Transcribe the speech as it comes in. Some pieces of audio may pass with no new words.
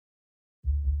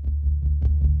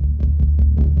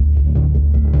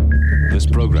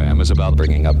program is about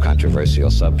bringing up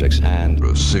controversial subjects and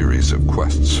a series of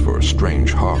quests for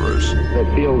strange horrors.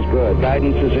 It feels good.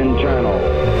 Guidance is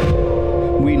internal.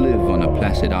 We live on a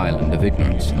placid island of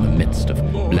ignorance in the midst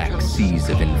of black seas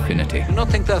of infinity. Do you not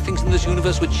think there are things in this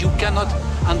universe which you cannot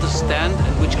understand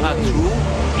and which are true?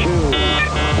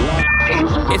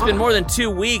 It's been more than 2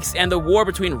 weeks, and the war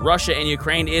between Russia and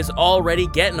Ukraine is already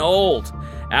getting old.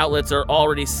 Outlets are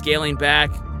already scaling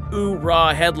back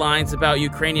raw headlines about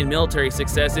Ukrainian military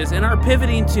successes and are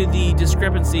pivoting to the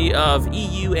discrepancy of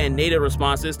EU and NATO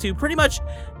responses to pretty much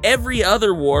every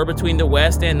other war between the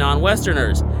West and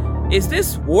non-Westerners. Is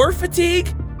this war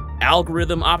fatigue?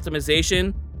 Algorithm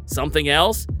optimization? Something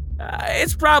else?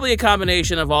 It's probably a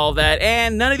combination of all of that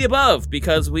and none of the above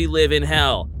because we live in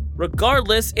hell.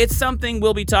 Regardless, it's something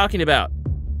we'll be talking about.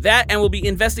 That, and we'll be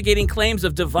investigating claims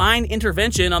of divine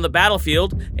intervention on the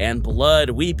battlefield and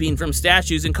blood weeping from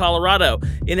statues in Colorado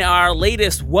in our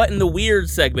latest What in the Weird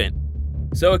segment.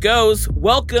 So it goes,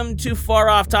 welcome to Far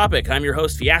Off Topic. I'm your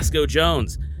host, Fiasco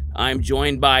Jones. I'm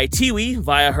joined by Tiwi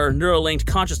via her Neuralinked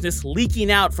consciousness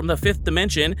leaking out from the fifth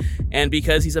dimension, and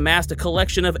because he's amassed a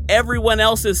collection of everyone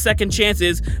else's second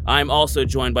chances, I'm also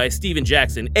joined by Steven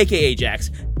Jackson, aka Jax,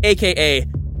 aka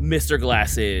Mr.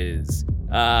 Glasses.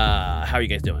 How are you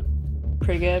guys doing?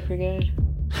 Pretty good.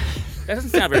 That doesn't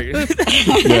sound very good.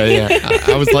 Yeah.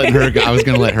 I was letting her go. I was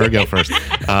going to let her go first.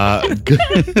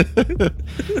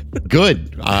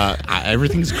 Good.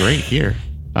 Everything's great here.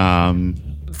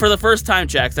 For the first time,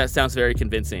 Jax, that sounds very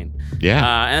convincing.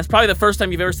 Yeah. And it's probably the first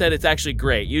time you've ever said it's actually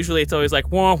great. Usually it's always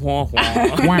like, wah, wah,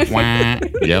 wah. Wah, wah.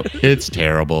 Yep. It's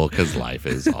terrible because life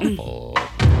is awful.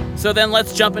 So then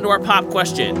let's jump into our pop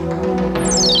question.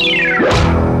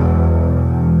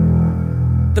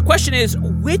 The question is,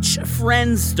 which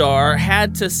Friends star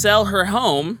had to sell her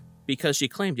home because she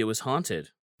claimed it was haunted?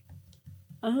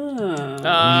 You know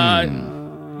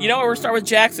what? We'll start with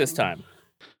Jax this time.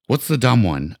 What's the dumb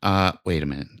one? Wait a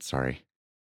minute. Sorry.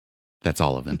 That's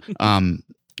all of them.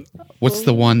 What's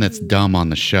the one that's dumb on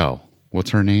the show? What's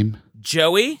her name?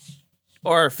 Joey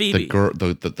or Phoebe? The girl,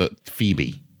 the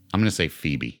Phoebe. I'm going to say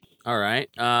Phoebe. All right.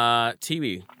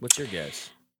 TV, what's your guess?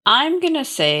 I'm going to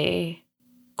say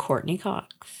Courtney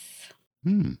Cox.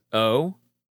 Oh,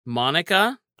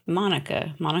 Monica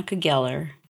Geller.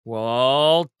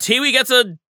 Well, Tiwi gets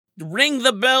a ring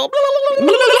the bell.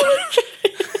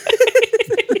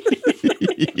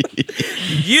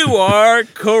 You are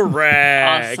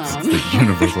correct. Awesome. It's the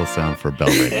universal sound for bell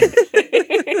ringing.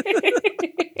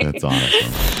 That's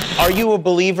awesome. Are you a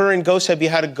believer in ghosts? Have you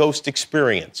had a ghost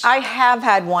experience? I have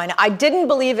had one. I didn't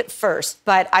believe it first,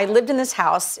 but I lived in this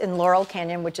house in Laurel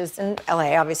Canyon, which is in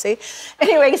LA, obviously.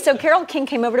 Anyway, so Carole King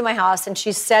came over to my house and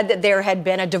she said that there had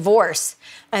been a divorce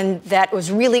and that was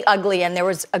really ugly and there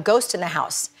was a ghost in the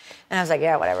house. And I was like,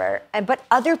 yeah, whatever. But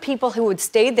other people who would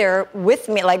stay there with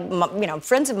me, like,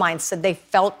 friends of mine said they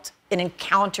felt an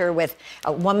encounter with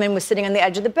a woman was sitting on the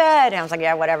edge of the bed. And I was like,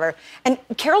 yeah, whatever. And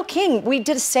Carole King, we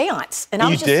did a seance. And I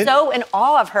was just so in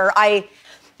awe of her.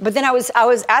 But then I was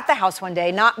at the house one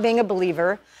day, not being a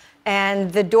believer.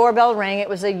 And the doorbell rang. It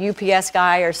was a UPS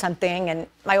guy or something. And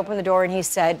I opened the door and he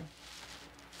said,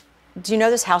 do you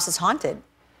know this house is haunted?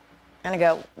 And I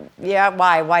go, yeah,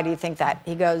 why? Why do you think that?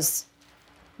 He goes,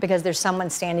 because there's someone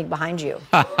standing behind you.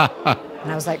 And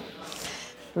I was like,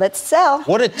 let's sell.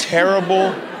 What a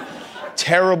terrible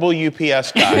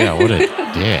UPS guy. Yeah, what a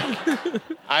dick.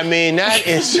 I mean, that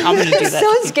is... I'm going to do that.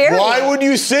 So scary. Why would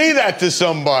you say that to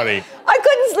somebody? I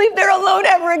couldn't sleep there alone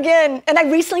ever again. And I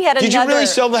recently had another... Did you really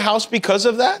sell the house because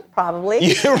of that? Probably.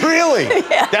 Yeah, really?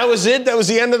 Yeah. That was it? That was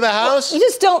the end of the house? You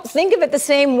just don't think of it the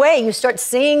same way. You start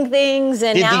seeing things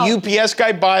and Did now... the UPS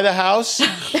guy buy the house?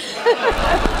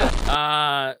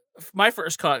 My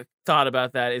first thought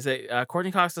about that is that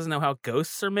Courtney Cox doesn't know how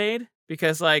ghosts are made.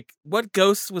 Because, like, what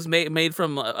ghost was made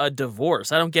from a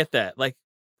divorce? I don't get that. Like,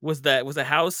 was a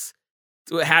house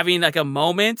having, like, a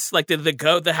moment? Like, did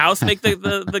the house make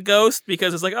the ghost?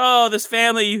 Because it's like, oh, this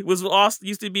family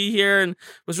used to be here and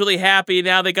was really happy.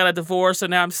 Now they got a divorce, so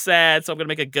now I'm sad, so I'm going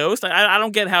to make a ghost. I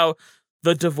don't get how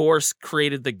the divorce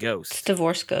created the ghost. It's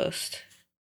divorce ghost.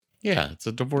 Yeah, it's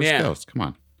a divorce ghost. Come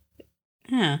on.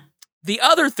 Yeah. The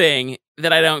other thing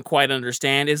that I don't quite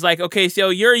understand is like, okay, so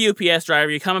you're a UPS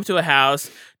driver, you come up to a house,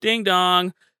 ding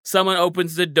dong, someone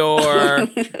opens the door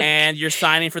and you're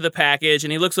signing for the package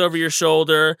and he looks over your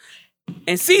shoulder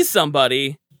and sees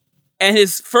somebody and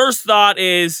his first thought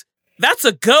is, that's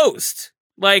a ghost.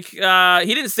 Like, he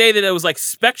didn't say that it was like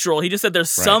spectral. He just said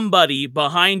there's somebody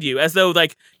behind you as though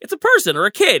like it's a person or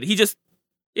a kid. He just,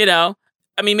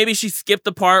 I mean, maybe she skipped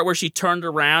the part where she turned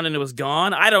around and it was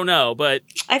gone. I don't know, but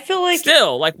I feel like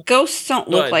still, like ghosts don't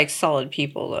look Good. like solid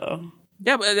people, though.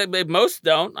 yeah, but most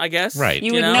don't, I guess. Right.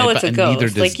 You would know it's a And ghost. neither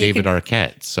does Like, you David could-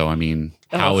 Arquette. So, I mean,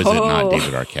 how is it not Oh.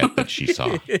 David Arquette that she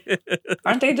saw?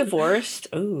 Aren't they divorced?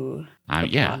 Ooh.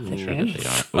 Yeah, Wow, I'm sure man.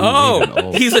 that they are.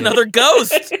 Oh, he's another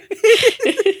ghost.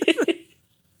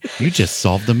 You just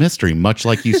solved the mystery, much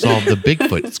like you solved the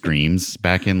Bigfoot screams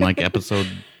back in like episode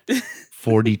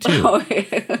 42. Oh,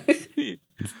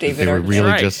 it's David They were Arquette. really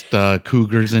Right. just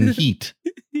cougars and heat.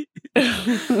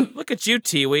 Look at you,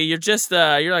 Tiwi. You're just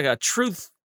you're like a truth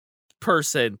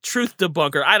person, truth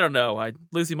debunker. I don't know. I'm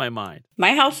losing my mind.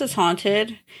 My house is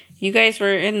haunted. You guys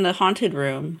were in the haunted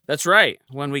room. That's right.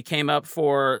 When we came up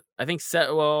for, I think,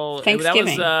 that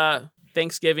Thanksgiving. was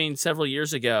Thanksgiving several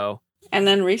years ago. And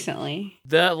then recently.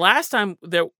 The last time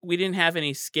that we didn't have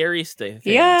any scary things.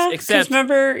 Yeah. Because Except,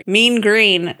 remember, Mean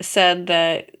Green said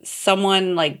that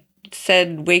someone like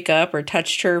said wake up or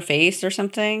touched her face or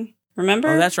something. Remember?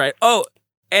 oh, that's right. Oh,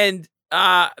 and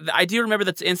I do remember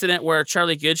the incident where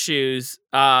Charlie Goodshoes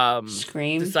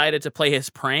Scream. decided to play his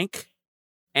prank.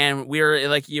 And we were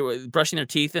like, you were brushing their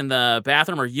teeth in the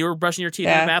bathroom, or you were brushing your teeth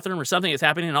in Yeah. the bathroom, or something is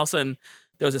happening. And all of a sudden,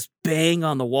 there was this bang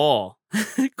on the wall.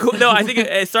 No, I think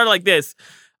it started like this.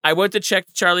 I went to check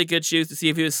Charlie Goodshoes to see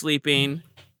if he was sleeping.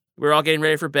 We were all getting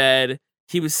ready for bed.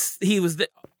 He was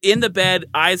in the bed,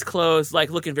 eyes closed, like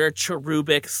looking very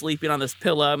cherubic, sleeping on this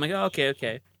pillow. I'm like, oh,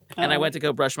 okay. And I went to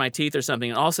go brush my teeth or something.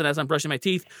 And all of a sudden, as I'm brushing my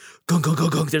teeth, gung, gung, gung,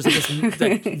 gung, there's like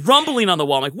this like, rumbling on the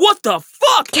wall. I'm like, what the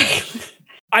fuck?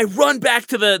 I run back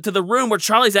to the room where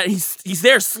Charlie's at. And he's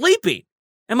there sleeping.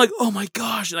 I'm like, oh my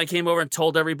gosh. And I came over and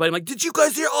told everybody, I'm like, did you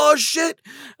guys hear? Oh, shit.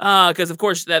 Because, of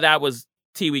course, that was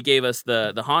Tiwi gave us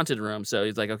the haunted room. So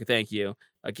he's like, okay, thank you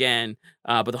again.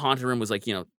 But the haunted room was like,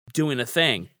 doing a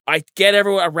thing. I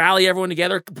rally everyone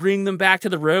together, bring them back to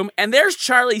the room. And there's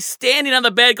Charlie standing on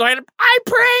the bed going, I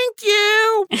pranked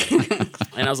you.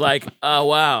 And I was like, oh,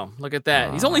 wow, look at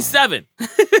that. He's only 7.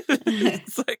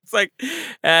 it's like,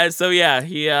 so yeah,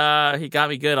 he got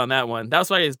me good on that one. That was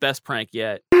probably his best prank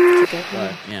yet. But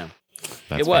yeah,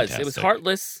 That's it was fantastic.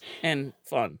 heartless and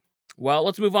fun. Well,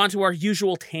 let's move on to our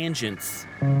usual tangents.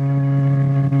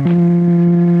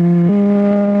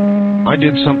 I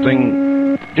did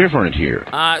something different here.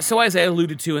 So as I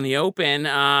alluded to in the open,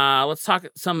 let's talk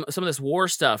some of this war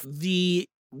stuff. The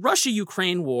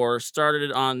Russia-Ukraine war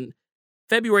started on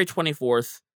February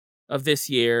 24th of this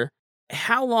year.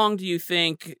 How long do you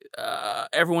think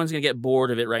everyone's going to get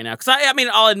bored of it right now? Because I mean,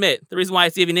 I'll admit, the reason why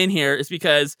it's even in here is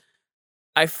because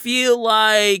I feel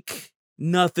like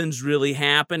nothing's really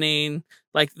happening.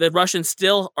 Like the Russians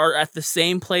still are at the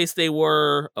same place they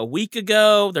were a week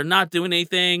ago. They're not doing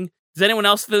anything. Is anyone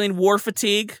else feeling war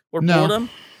fatigue or boredom?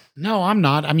 No, I'm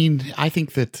not. I mean, I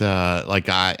think that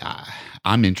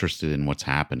I'm interested in what's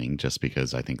happening just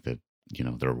because I think that,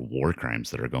 there are war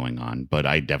crimes that are going on, but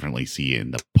I definitely see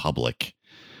in the public,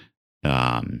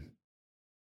 I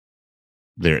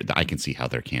can see how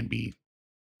that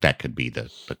could be the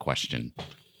question,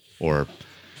 or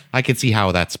I could see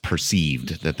how that's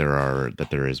perceived that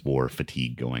there is war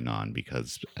fatigue going on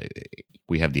because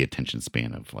we have the attention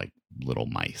span of like little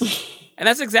mice. And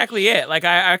that's exactly it. Like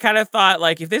I kind of thought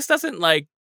like if this doesn't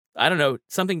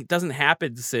something doesn't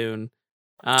happen soon,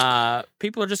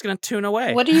 people are just going to tune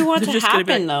away. What do you want They're to just gonna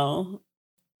be happen, like, though?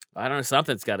 I don't know.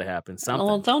 Something's got to happen. Something.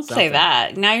 Well, don't say Something.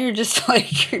 that. Now you're just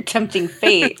like you're tempting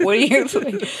fate. What are you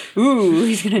like? Ooh,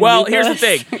 he's gonna. Well, nuke here's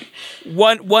the us?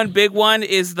 thing. One big one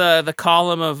is the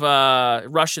column of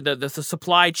Russia, the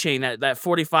supply chain, that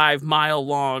 45-mile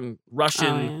long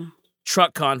Russian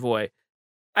truck convoy.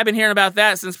 I've been hearing about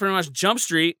that since pretty much Jump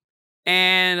Street,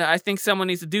 and I think someone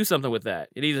needs to do something with that.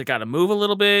 It either got to move a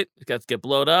little bit, it got to get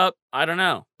blowed up. I don't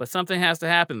know, but something has to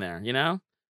happen there.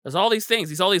 There's all these things,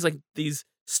 these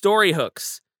story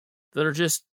hooks that are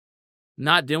just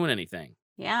not doing anything.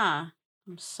 Yeah,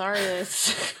 I'm sorry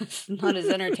it's not as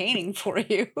entertaining for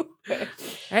you.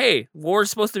 Hey, war's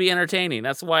supposed to be entertaining.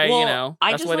 That's why I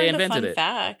that's just why they learned invented a fun it.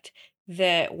 fact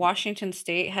that Washington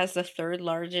State has the 3rd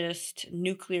largest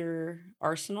nuclear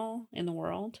arsenal in the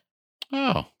world.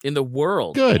 Oh, In the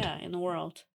world. good. Yeah, in the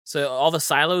world. So all the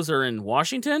silos are in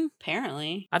Washington?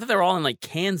 Apparently. I thought they were all in like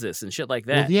Kansas and shit like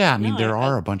that. Well, yeah, I mean No, there I-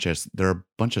 are a bunch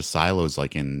of silos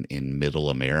like in Middle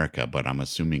America, but I'm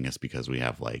assuming it's because we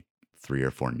have like 3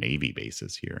 or 4 Navy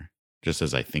bases here. Just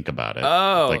as I think about it,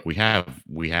 Oh. like we have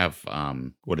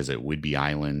what is it, Whidbey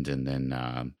Island, and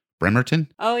then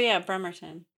Bremerton. Oh yeah,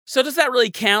 Bremerton. So does that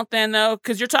really count then, though?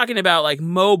 Because you're talking about like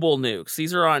mobile nukes.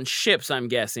 These are on ships, I'm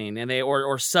guessing, and they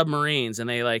or submarines, and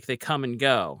they come and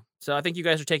go. So I think you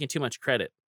guys are taking too much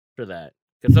credit for that.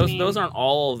 because those aren't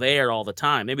all there all the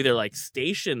time. Maybe they're like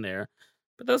stationed there,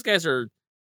 but those guys are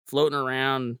floating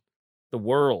around the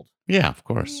world. Yeah, of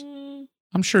course.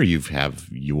 I'm sure you have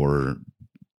your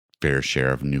fair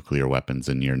share of nuclear weapons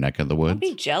in your neck of the woods. I'd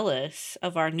be jealous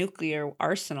of our nuclear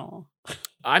arsenal.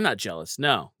 I'm not jealous.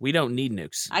 No, we don't need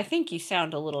nukes. I think you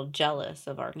sound a little jealous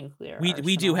of our nuclear arsenal.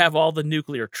 We do have all the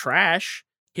nuclear trash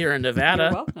here in Nevada.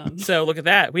 You're welcome. So look at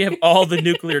that. We have all the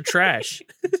nuclear trash.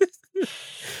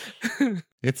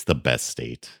 It's the best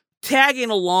state. Tagging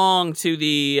along to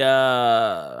the,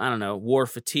 war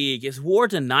fatigue is war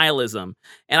denialism.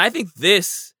 And I think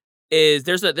this is,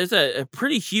 there's a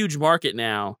pretty huge market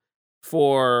now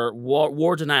for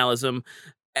war denialism,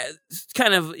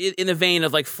 kind of in the vein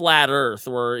of like flat Earth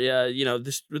or,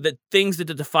 the things that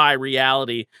defy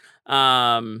reality.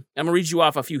 I'm going to read you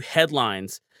off a few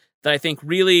headlines that I think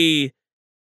really,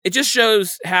 it just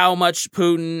shows how much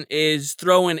Putin is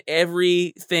throwing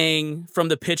everything from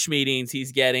the pitch meetings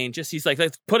he's getting. He's like,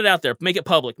 let's put it out there, make it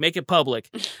public.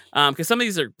 Because some of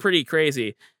these are pretty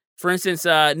crazy. For instance,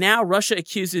 now Russia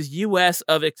accuses U.S.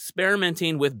 of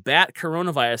experimenting with bat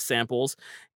coronavirus samples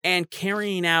and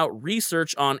carrying out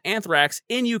research on anthrax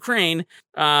in Ukraine.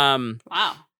 Wow,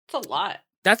 that's a lot.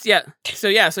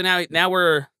 So now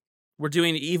we're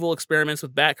doing evil experiments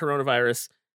with bat coronavirus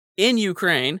in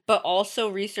Ukraine, but also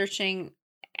researching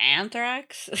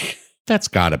anthrax. That's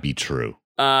got to be true.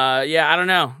 I don't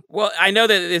know. Well, I know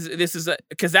that this is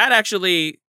because that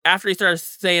actually, after he started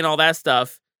saying all that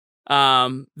stuff,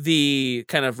 the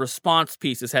kind of response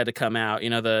pieces had to come out.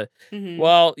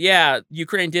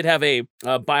 Ukraine did have a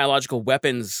biological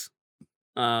weapons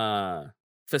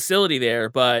facility there,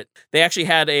 but they actually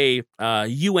had a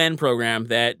UN program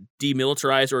that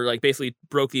demilitarized or like basically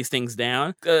broke these things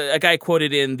down. A guy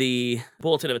quoted in the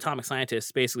Bulletin of Atomic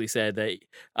Scientists basically said that,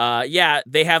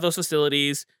 they have those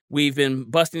facilities. We've been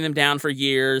busting them down for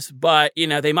years, but,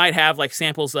 they might have like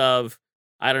samples of,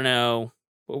 I don't know,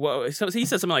 so he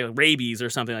said something like rabies or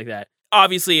something like that.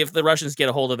 Obviously, if the Russians get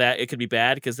a hold of that, it could be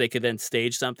bad because they could then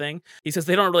stage something. He says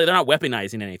they're not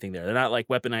weaponizing anything there. They're not like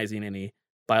weaponizing any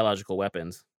biological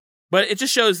weapons. But it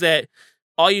just shows that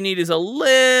all you need is a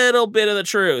little bit of the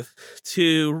truth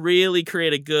to really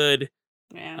create a good,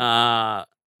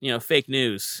 fake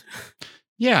news.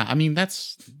 Yeah, I mean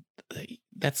that's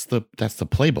the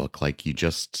playbook. Like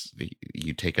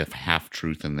you take a half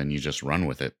truth and then you just run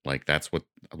with it. Like that's what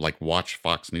watch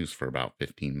Fox News for about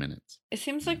 15 minutes. It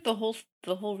seems like the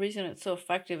whole reason it's so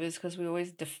effective is because we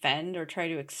always defend or try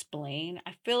to explain.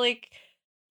 I feel like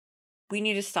we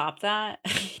need to stop that.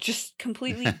 Just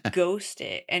completely ghost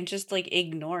it and just like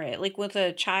ignore it. Like with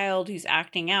a child who's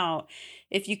acting out,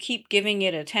 if you keep giving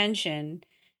it attention,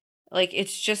 like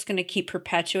it's just going to keep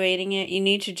perpetuating it. You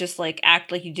need to just like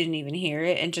act like you didn't even hear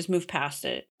it and just move past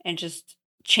it and just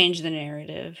change the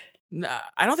narrative. No,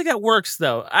 I don't think that works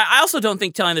though. I also don't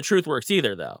think telling the truth works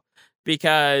either though,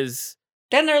 because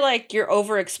then they're like, you're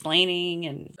over explaining.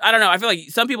 And I don't know. I feel like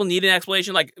some people need an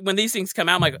explanation. Like when these things come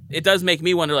out, I'm like, it does make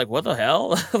me wonder, like, what the hell?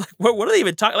 Like, what are they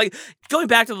even talking? Like going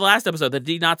back to the last episode, the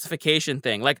denazification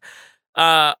thing. Like,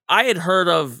 I had heard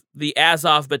of the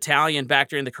Azov battalion back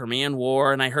during the Crimean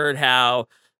War, and I heard how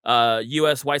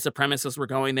U.S. white supremacists were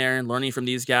going there and learning from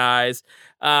these guys.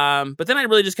 But then I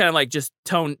really just kind of like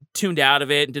tuned out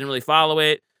of it and didn't really follow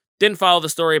it. Didn't follow the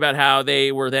story about how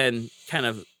they were then kind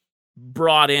of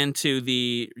brought into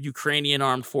the Ukrainian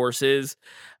armed forces.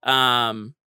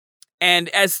 And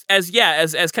as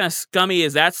kind of scummy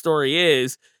as that story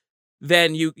is,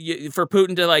 then you for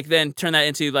Putin to like then turn that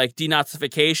into like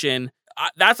denazification.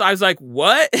 I was like,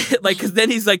 what? Like, because then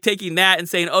he's like taking that and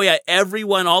saying, oh yeah,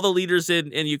 all the leaders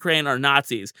in Ukraine are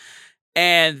Nazis.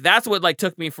 And that's what like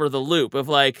took me for the loop of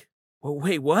like, well,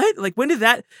 wait, what? Like, when did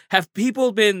that have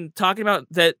people been talking about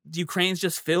that Ukraine's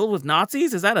just filled with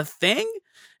Nazis? Is that a thing?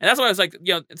 And that's why I was like,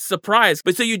 surprised.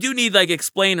 But so you do need like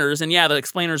explainers. And yeah, the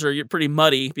explainers are pretty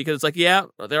muddy because it's like, yeah,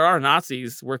 there are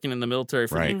Nazis working in the military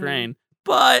for Ukraine.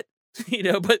 But,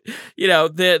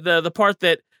 the part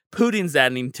that Putin's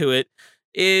adding to it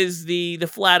is the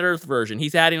flat earth version.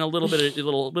 He's adding a little bit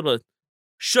of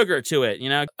sugar to it,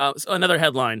 So another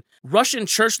headline: Russian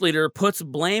church leader puts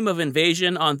blame of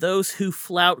invasion on those who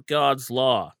flout God's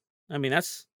law. I mean,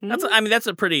 that's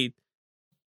a pretty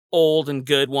old and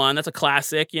good one. That's a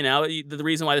classic. The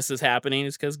reason why this is happening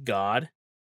is because God,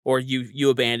 or you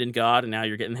abandoned God, and now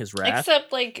you're getting His wrath.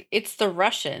 Except like it's the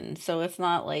Russians, so it's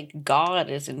not like God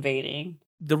is invading.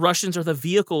 The Russians are the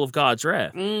vehicle of God's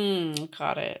wrath.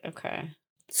 Got it. Okay.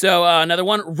 So another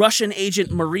one, Russian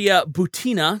agent Maria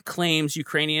Butina claims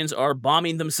Ukrainians are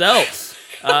bombing themselves.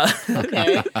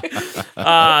 Okay.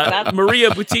 Maria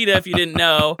Butina, if you didn't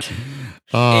know,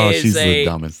 Oh, is she's the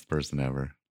dumbest person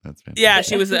ever. That's fantastic. Yeah,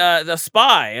 she was the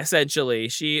spy essentially.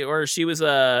 She was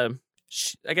a.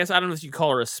 I guess I don't know if you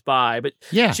call her a spy, but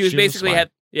yeah, she was basically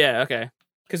okay.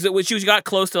 Because she got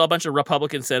close to a bunch of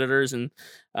Republican senators and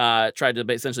tried to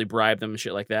essentially bribe them and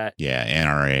shit like that. Yeah,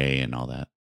 NRA and all that.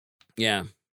 Yeah.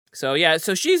 So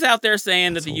she's out there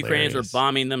saying that the Ukrainians were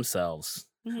bombing themselves.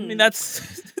 I mean, that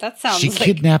sounds. She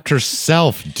kidnapped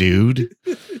herself, dude.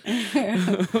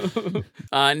 And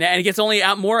it gets only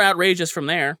more outrageous from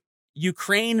there.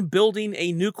 Ukraine building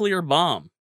a nuclear bomb.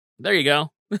 There you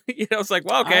go. It's like,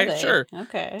 well, okay, sure.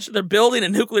 Okay. So they're building a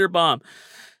nuclear bomb.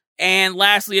 And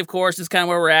lastly, of course, is kind of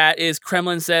where we're at, is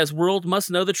Kremlin says world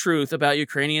must know the truth about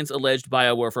Ukrainians' alleged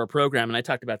biowarfare program. And I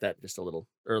talked about that just a little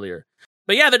earlier.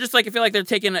 But yeah, they're just like, I feel like they're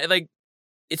taking, like,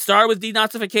 it started with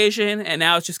denazification, and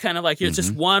now it's just kind of like, it's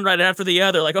just one right after the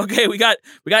other. Like, okay, they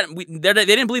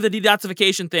didn't believe the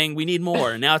denazification thing. We need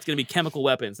more. And now it's going to be chemical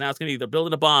weapons. Now it's going to be, they're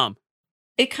building a bomb.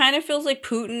 It kind of feels like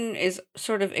Putin is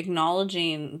sort of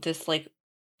acknowledging this, like,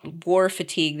 war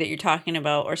fatigue that you're talking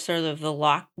about, or sort of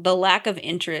the lack of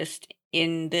interest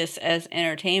in this as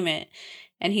entertainment,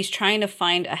 and he's trying to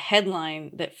find a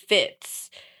headline that fits,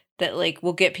 that like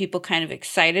will get people kind of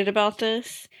excited about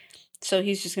this. So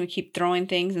he's just going to keep throwing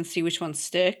things and see which one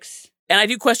sticks. And I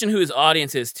do question who his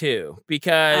audience is too,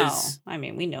 because I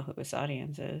mean, we know who his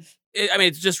audience is.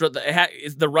 It's just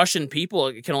it's the Russian people.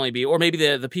 It can only be, or maybe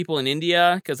the people in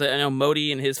India, because I know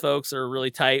Modi and his folks are really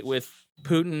tight with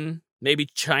Putin. Maybe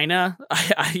China.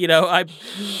 I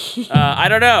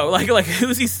don't know. Like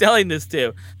who's he selling this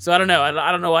to? So I don't know.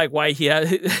 I don't know why he has,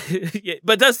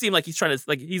 but it does seem like he's trying to,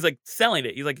 like, he's like selling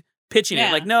it. He's like pitching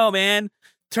it. Like, no, man,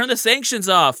 turn the sanctions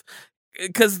off,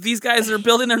 because these guys are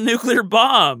building a nuclear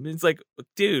bomb. It's like,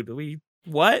 dude,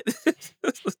 what?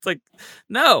 It's like,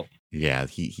 no. Yeah,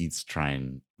 he's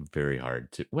trying very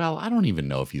hard to. Well, I don't even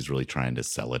know if he's really trying to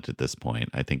sell it at this point.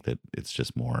 I think that it's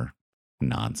just more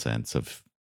nonsense of,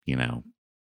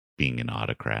 being an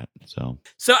autocrat. So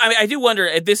I mean, I do wonder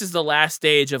if this is the last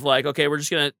stage of, like, okay, we're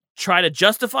just going to try to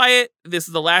justify it. This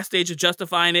is the last stage of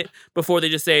justifying it before they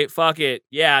just say, fuck it.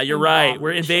 Yeah, you're right.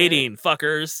 We're invading,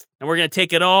 fuckers, and we're going to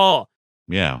take it all.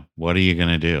 Yeah. What are you going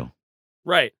to do?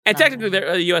 Right. And technically,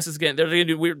 the U.S. is they're going to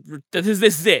do, this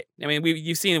is it. I mean,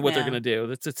 you've seen what they're going to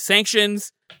do. It's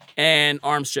sanctions and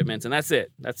arms shipments, and that's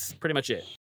it. That's pretty much it.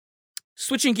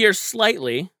 Switching gears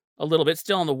slightly, a little bit,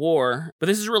 still on the war, but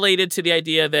this is related to the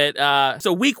idea that,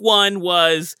 so week one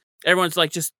was, everyone's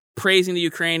like just praising the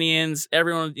Ukrainians.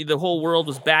 Everyone, the whole world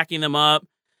was backing them up,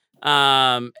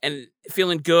 and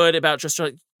feeling good about just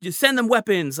send them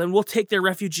weapons and we'll take their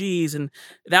refugees. And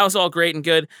that was all great and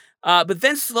good. But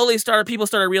then slowly people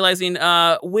started realizing,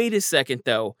 wait a second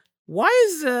though, why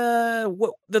is,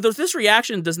 this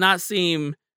reaction does not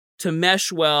seem to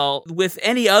mesh well with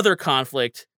any other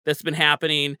conflict that's been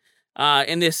happening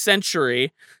in this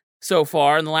century so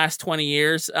far, in the last 20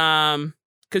 years.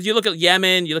 Because you look at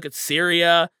Yemen, you look at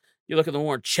Syria, you look at the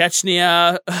war in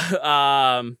Chechnya,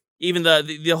 even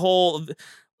the whole,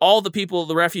 all the people,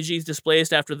 the refugees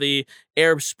displaced after the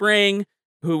Arab Spring,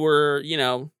 who were,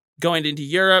 going into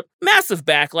Europe, massive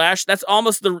backlash. That's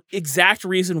almost the exact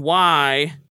reason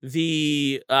why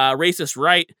the racist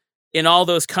right in all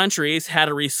those countries had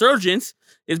a resurgence,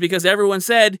 is because everyone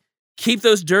said, keep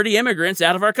those dirty immigrants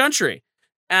out of our country.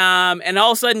 And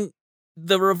all of a sudden,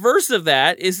 the reverse of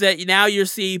that is that now you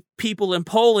see people in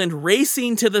Poland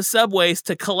racing to the subways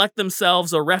to collect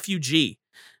themselves a refugee.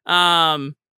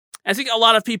 I think a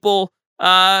lot of people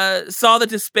saw the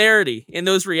disparity in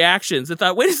those reactions and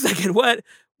thought, wait a second, what?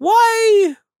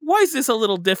 Why is this a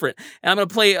little different? And I'm going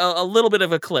to play a little bit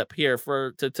of a clip here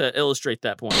to illustrate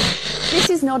that point. This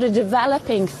is not a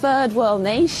developing third world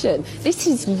nation. This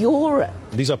is Europe.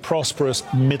 These are prosperous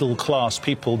middle-class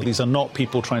people. These are not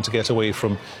people trying to get away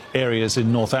from areas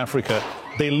in North Africa.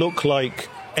 They look like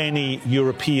any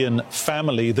European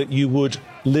family that you would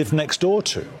live next door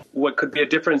to. What could be a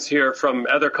difference here from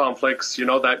other conflicts,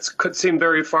 that could seem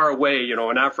very far away,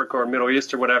 in Africa or Middle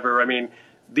East or whatever. I mean,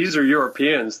 these are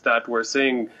Europeans that we're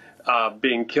seeing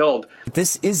being killed.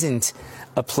 This isn't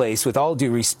a place, with all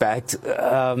due respect,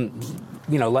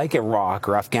 like Iraq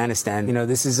or Afghanistan.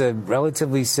 This is a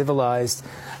relatively civilized,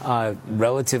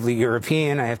 relatively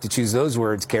European, I have to choose those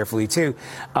words carefully too,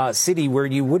 city where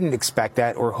you wouldn't expect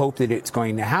that or hope that it's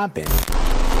going to happen.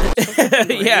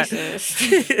 Yeah. So,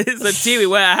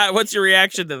 Tiwi, what's your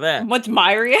reaction to that? What's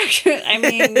my reaction? I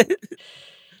mean,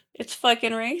 it's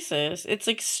fucking racist. It's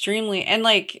extremely, and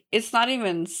like, it's not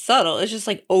even subtle. It's just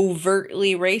like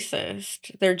overtly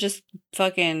racist. They're just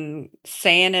fucking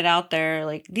saying it out there.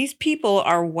 Like, these people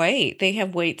are white. They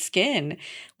have white skin.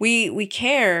 We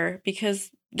care because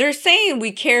They're saying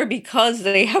we care because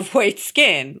they have white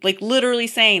skin. Like, literally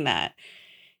saying that.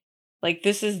 Like,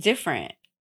 this is different.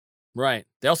 Right.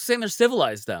 They're also saying they're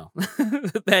civilized, though.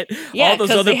 That Yeah, all those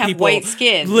because other they have people white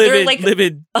skin. live They're in, like, live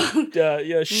in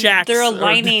shacks. they're or-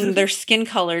 aligning their skin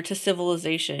color to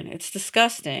civilization. It's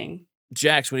disgusting.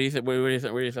 Jax, what do you think? What do you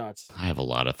think? What are your thoughts? I have a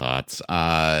lot of thoughts.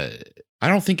 I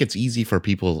don't think it's easy for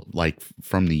people like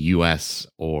from the US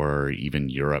or even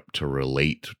Europe to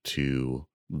relate to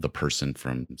the person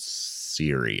from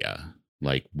Syria,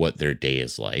 like what their day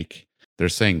is like. They're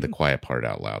saying the quiet part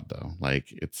out loud, though. Like,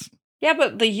 it's Yeah,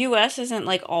 but the U.S. isn't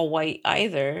like all white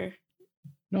either.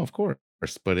 no, of course,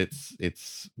 but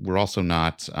it's we're also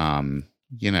not,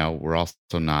 we're also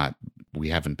not. We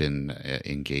haven't been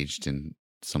engaged in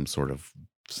some sort of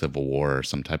civil war or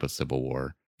some type of civil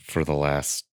war for the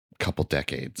last couple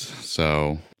decades.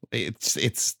 So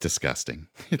it's disgusting.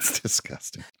 It's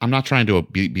disgusting. I'm not trying to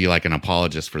be like an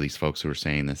apologist for these folks who are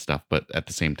saying this stuff, but at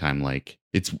the same time, like,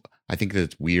 I think that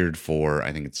it's weird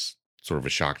I think it's sort of a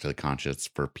shock to the conscience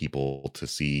for people to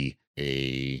see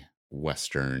a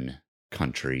Western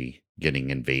country getting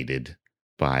invaded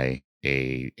by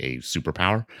a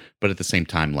superpower. But at the same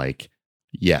time, like,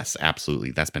 yes,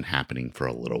 absolutely, that's been happening for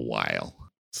a little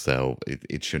while. So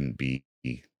it shouldn't be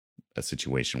a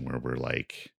situation where we're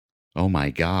like, oh my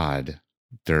God,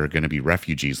 they're going to be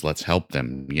refugees. Let's help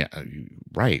them. Yeah,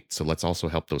 right. So let's also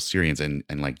help those Syrians. And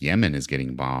like Yemen is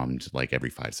getting bombed like every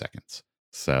 5 seconds.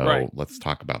 So let's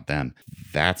talk about them.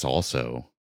 That's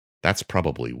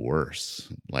probably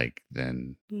worse. Like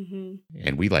than,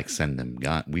 and we like send them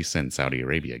we send Saudi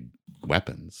Arabia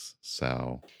weapons.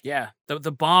 So Yeah,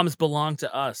 the bombs belong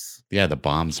to us. yeah, the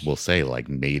bombs will say like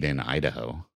made in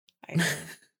Idaho.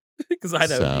 Because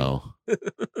Idaho. So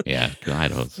yeah,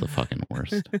 Idaho's the fucking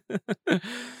worst.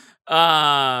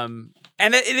 And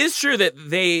it is true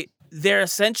that they're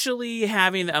essentially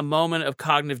having a moment of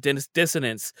cognitive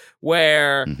dissonance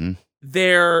where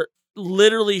they're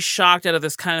literally shocked out of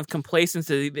this kind of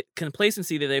complacency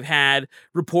that they've had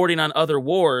reporting on other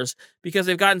wars, because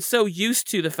they've gotten so used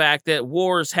to the fact that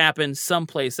wars happen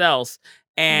someplace else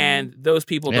and those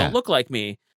people don't look like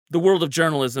me. The world of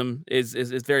journalism is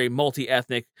very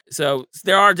multi-ethnic. So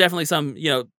there are definitely some,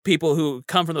 people who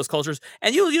come from those cultures.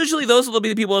 And usually those will be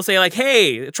the people who say like,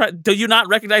 hey, do you not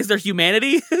recognize their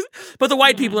humanity? But the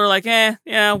white people are like,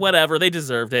 yeah, whatever. They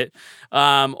deserved it.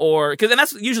 And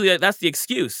that's usually the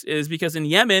excuse, is because in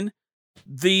Yemen,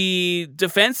 the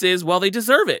defense is, well, they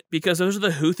deserve it because those are the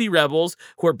Houthi rebels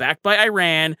who are backed by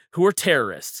Iran, who are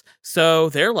terrorists. So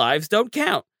their lives don't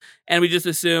count. And we just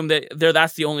assume that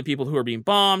that's the only people who are being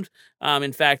bombed.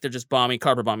 In fact, they're just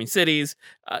carpet bombing cities.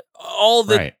 All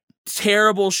the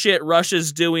terrible shit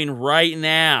Russia's doing right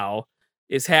now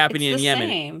is happening in Yemen.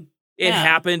 Same. It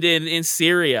happened in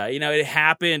Syria. It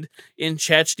happened in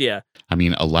Chechnya. I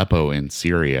mean, Aleppo in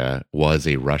Syria was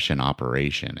a Russian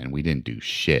operation, and we didn't do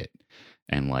shit.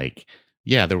 And like,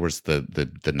 yeah, there was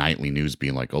the nightly news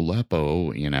being like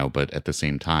Aleppo, but at the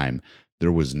same time,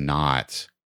 there was not.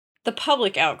 The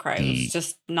public outcry was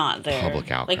just not there. Public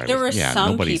outcry. Like, there were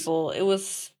some people, it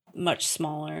was much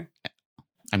smaller.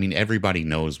 I mean, everybody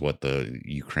knows what the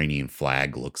Ukrainian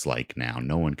flag looks like now.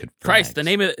 No one could. Christ, the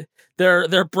name of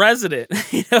their president.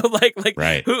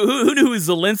 Right. Who knew who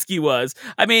Zelensky was?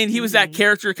 I mean, he was that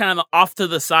character kind of off to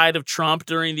the side of Trump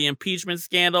during the impeachment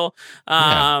scandal.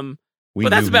 We but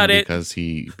that's about it.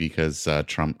 Because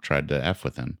Trump tried to F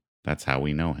with him. That's how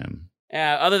we know him.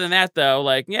 Other than that, though,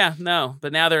 no.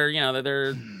 But now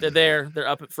they're there. They're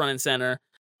up at front and center.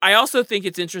 I also think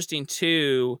it's interesting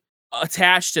too.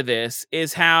 Attached to this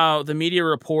is how the media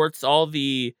reports all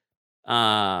the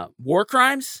war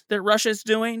crimes that Russia's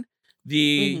doing. The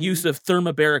use of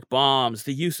thermobaric bombs,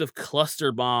 the use of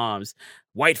cluster bombs,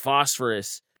 white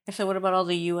phosphorus. So what about all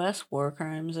the U.S. war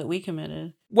crimes that we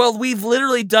committed? Well, we've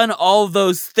literally done all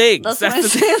those things. That's what I'm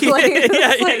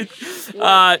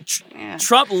saying.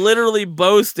 Trump literally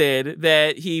boasted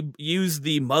that he used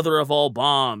the mother of all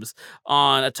bombs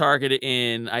on a target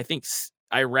in, I think,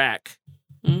 Iraq.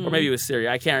 Or maybe it was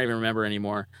Syria. I can't even remember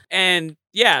anymore. And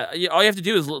yeah, all you have to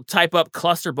do is type up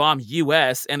cluster bomb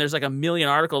U.S. and there's like a million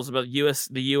articles about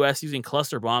the U.S. using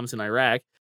cluster bombs in Iraq.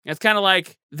 And it's kind of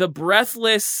like the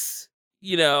breathless,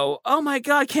 oh my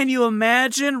God, can you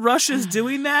imagine Russia's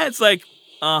doing that? It's like,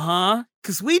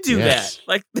 because we do that.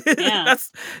 Like,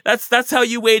 that's how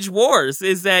you wage wars,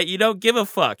 is that you don't give a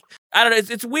fuck. I don't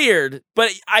know. It's weird, but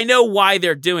I know why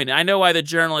they're doing it. I know why the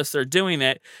journalists are doing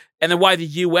it. And then why the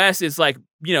U.S. is like,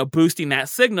 boosting that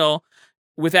signal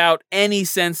without any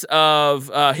sense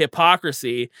of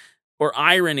hypocrisy or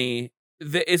irony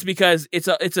it's because it's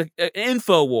an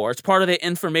info war. It's part of the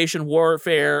information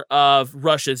warfare of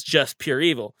Russia's just pure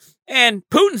evil. And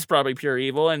Putin's probably pure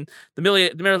evil, and the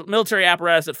military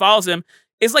apparatus that follows him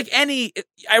is like I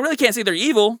really can't say they're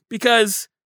evil because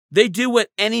they do what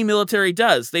any military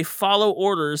does. They follow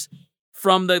orders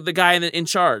from the guy in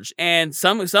charge. And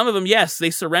some of them, yes,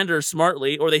 they surrender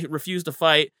smartly or they refuse to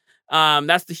fight.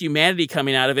 That's the humanity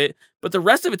coming out of it. But the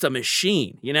rest of it's a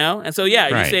machine, you know? And so,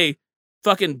 yeah, you say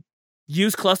fucking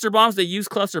use cluster bombs, they use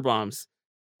cluster bombs.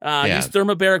 Use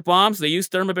thermobaric bombs, they use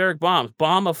thermobaric bombs.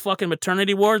 Bomb a fucking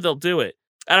maternity ward, they'll do it.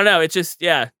 I don't know. It's just,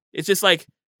 it's just like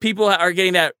people are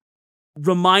getting that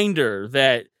reminder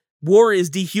that war is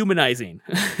dehumanizing.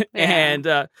 And,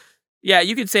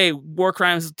 you could say war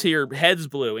crimes to your head's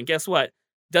blue. And guess what?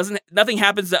 Nothing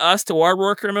happens to us, to our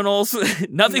war criminals.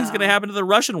 Nothing's going to happen to the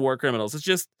Russian war criminals.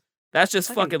 That's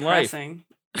just fucking depressing.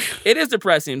 Life. It is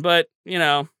depressing, but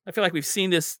I feel like we've seen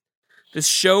this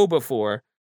show before.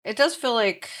 It does feel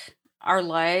like our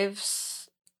lives,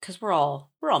 because we're all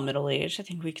middle-aged, I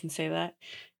think we can say that.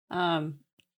 And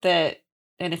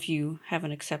if you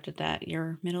haven't accepted that,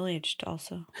 you're middle-aged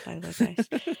also, by the way,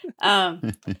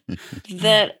 guys.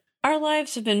 That our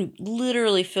lives have been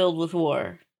literally filled with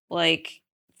war, like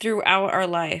throughout our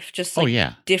life, just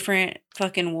like different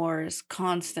fucking wars,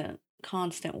 constant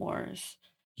wars.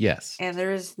 Yes. And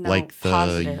there is no like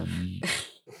positive.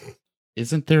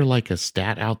 Isn't there like a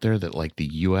stat out there that like the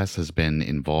U.S. has been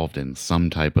involved in some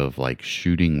type of like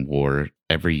shooting war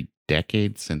every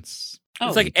decade since?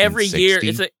 It's like every year.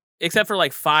 It's like, except for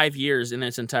like 5 years in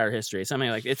its entire history. It's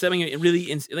something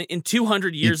really in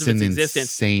 200 years of its existence. It's an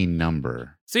insane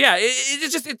number. So yeah,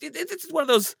 it's one of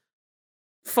those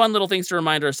fun little things to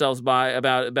remind ourselves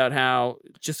about how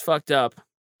just fucked up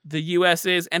the U.S.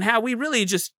 is and how we really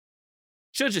just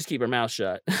should just keep our mouth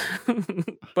shut.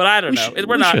 But I don't know.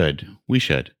 We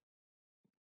should.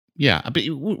 Yeah, but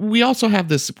we also have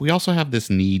this. We also have this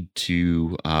need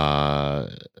to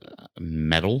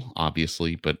meddle,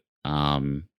 obviously, but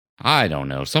I don't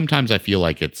know. Sometimes I feel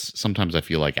like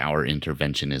our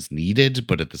intervention is needed,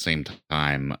 but at the same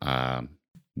time,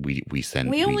 we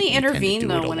only intervene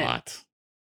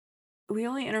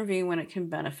when it can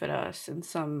benefit us in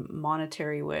some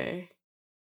monetary way.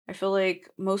 I feel like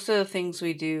most of the things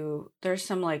we do, there's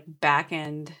some like back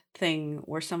end thing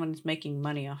where someone's making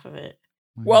money off of it.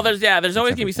 Well, there's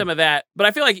always gonna be some of that, but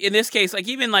I feel like in this case, like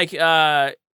even like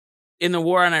in the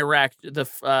war in Iraq,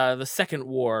 the second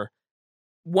war,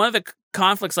 one of the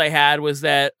conflicts I had was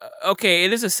that okay,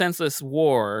 it is a senseless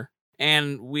war,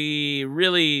 and we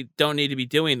really don't need to be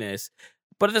doing this.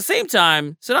 But at the same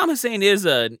time, Saddam Hussein is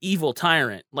an evil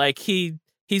tyrant. Like he's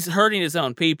hurting his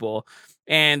own people,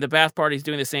 and the Ba'ath Party's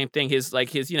doing the same thing. His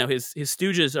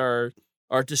stooges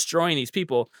are destroying these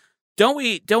people.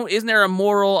 Isn't there a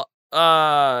moral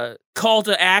call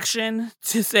to action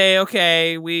to say,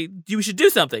 okay, we should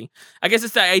do something? I guess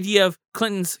it's the idea of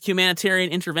Clinton's humanitarian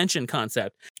intervention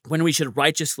concept, when we should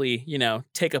righteously,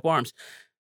 take up arms.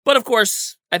 But of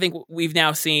course, I think we've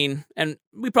now seen, and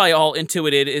we probably all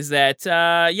intuited, is that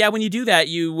when you do that,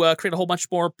 you create a whole bunch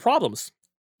more problems.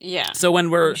 Yeah. So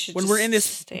when we're in this,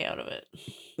 stay out of it.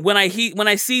 When I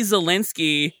see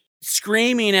Zelensky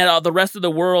screaming at the rest of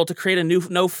the world to create a new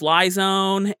no-fly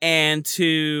zone and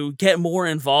to get more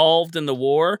involved in the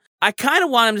war, I kind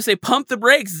of want him to say, pump the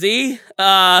brakes, Z,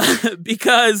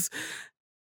 because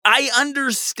I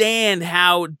understand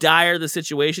how dire the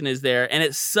situation is there, and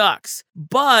it sucks.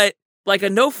 But like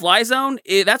a no-fly zone,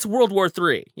 that's World War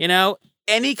III,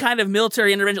 Any kind of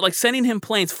military intervention, like sending him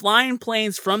flying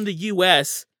planes from the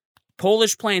U.S.,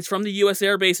 Polish planes from the U.S.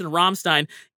 Air Base in Ramstein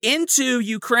into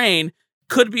Ukraine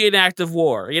could be an act of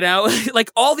war,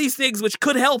 like all these things which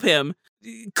could help him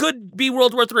could be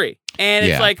World War III. And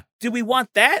it's like, do we want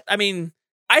that? I mean,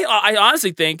 I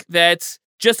honestly think that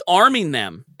just arming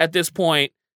them at this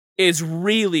point is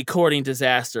really courting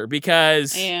disaster,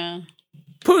 because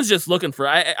Putin's just looking for,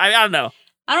 I don't know.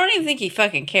 I don't even think he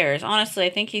fucking cares. Honestly,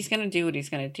 I think he's going to do what he's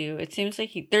going to do. It seems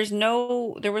like there was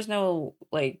no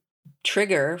like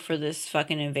trigger for this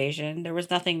fucking invasion. There was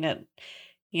nothing that,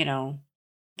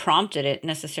 prompted it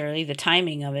necessarily, the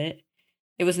timing of it.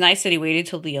 It was nice that he waited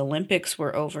till the Olympics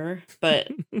were over, but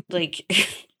like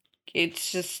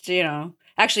it's just,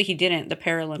 actually he didn't. The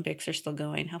Paralympics are still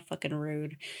going. How fucking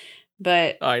rude.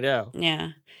 But I know.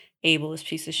 Yeah. Ableist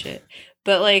piece of shit.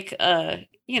 But like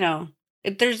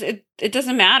it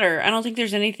doesn't matter. I don't think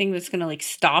there's anything that's going to like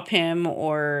stop him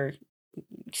or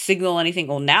signal anything.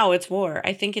 Well, now it's war.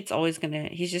 I think it's always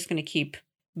he's just going to keep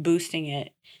boosting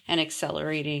it and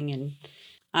accelerating, and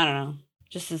I don't know.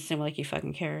 Just doesn't seem like he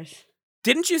fucking cares.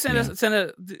 Didn't you send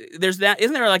a? There's that.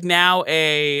 Isn't there like now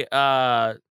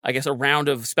a? I guess a round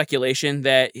of speculation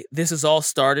that this is all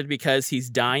started because he's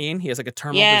dying. He has like a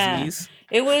terminal disease.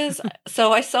 It was,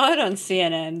 so I saw it on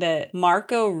CNN that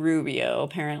Marco Rubio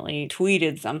apparently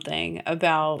tweeted something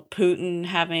about Putin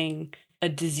having a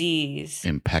disease.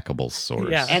 Impeccable source.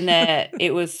 Yeah. And that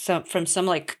it was from some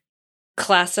like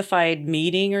classified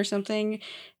meeting or something.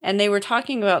 And they were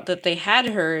talking about that they had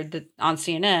heard that on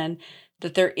CNN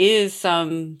that there is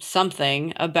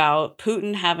something about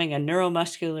Putin having a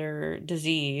neuromuscular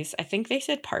disease. I think they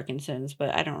said Parkinson's,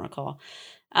 but I don't recall.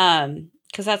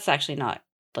 Because that's actually not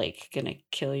like gonna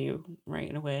kill you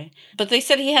right away. But they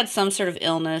said he had some sort of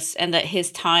illness and that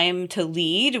his time to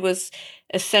lead was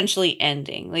essentially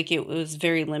ending. Like it was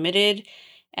very limited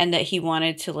and that he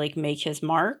wanted to like make his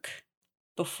mark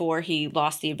before he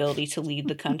lost the ability to lead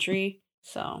the country.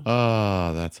 So.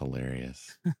 Oh, that's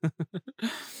hilarious.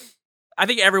 I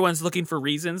think everyone's looking for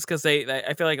reasons because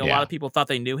I feel like a lot of people thought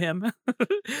they knew him.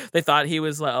 They thought he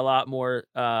was a lot more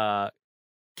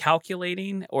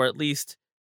calculating, or at least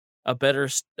a better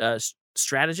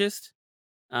strategist.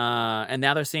 And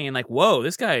now they're saying like, "Whoa,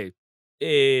 this guy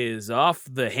is off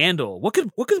the handle. What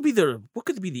could be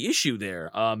the issue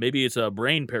there? Maybe it's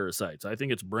brain parasites. I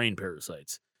think it's brain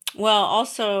parasites." Well,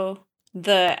 also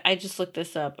I just looked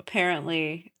this up.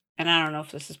 Apparently, and I don't know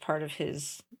if this is part of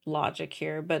his logic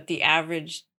here, but the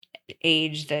average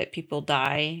age that people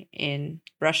die in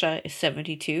Russia is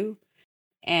 72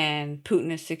 and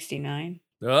Putin is 69.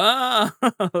 Oh,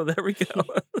 there we go.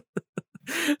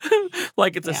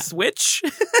 Like it's a switch.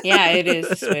 Yeah, it is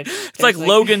a switch. It's like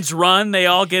Logan's Run. They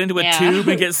all get into a tube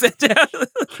and get sent out.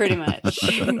 Pretty much.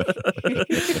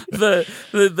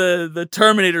 The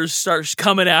Terminator starts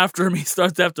coming after him. He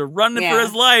starts to have to run for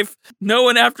his life. No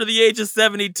one after the age of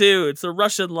 72. It's a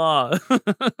Russian law.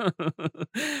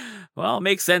 Well, it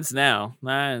makes sense now.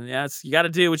 You got to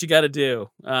do what you got to do.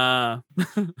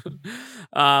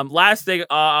 Last thing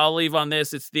I'll leave on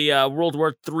this. It's the World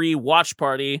War III watch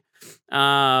party.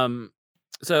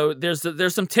 So there's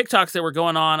some TikToks that were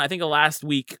going on, I think last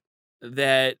week,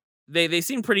 that they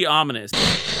seem pretty ominous.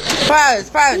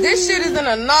 Private, this shit is an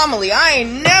anomaly. I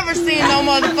ain't never seen no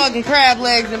motherfucking crab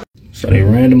legs. So they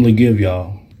randomly give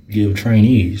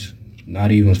trainees,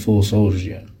 not even full soldiers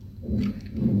yet,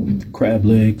 crab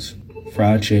legs,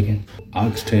 fried chicken,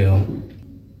 oxtail,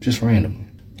 just randomly.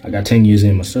 I got 10 years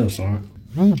in myself, so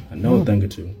I know a thing or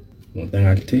two. One thing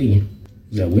I can tell you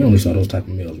is that we only saw those type of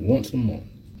meals once a month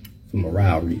for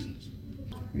morale reasons.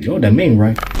 You know what that means,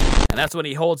 right? And that's when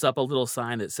he holds up a little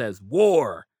sign that says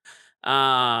 "War."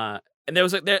 And there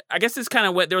was I guess this kind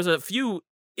of went. There was a few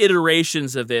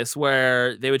iterations of this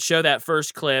where they would show that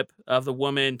first clip of the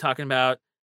woman talking about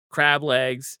crab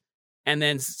legs, and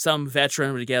then some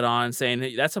veteran would get on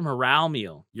saying, "That's a morale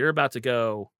meal. You're about to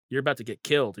get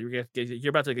killed. You're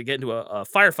about to get into a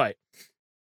firefight."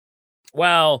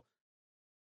 Well,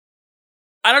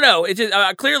 I don't know. It just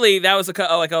clearly that was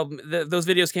those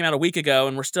videos came out a week ago,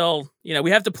 and we're still,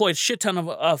 we have deployed shit ton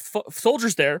of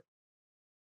soldiers there.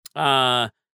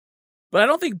 But I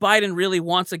don't think Biden really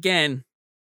wants again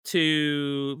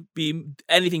to be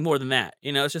anything more than that.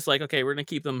 It's just like, okay, we're gonna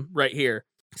keep them right here.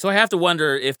 So I have to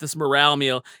wonder if this morale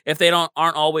meal, if they aren't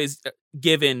always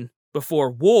given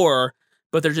before war,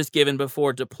 but they're just given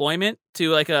before deployment to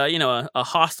like a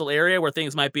hostile area where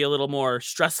things might be a little more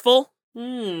stressful.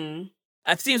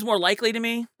 That seems more likely to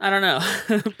me. I don't know.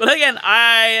 But again,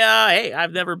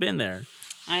 I've never been there.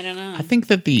 I don't know. I think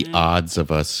that the odds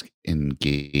of us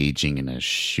engaging in a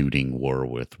shooting war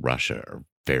with Russia are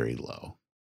very low.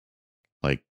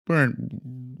 Like we're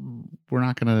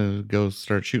not going to go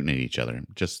start shooting at each other.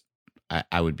 Just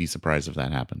I would be surprised if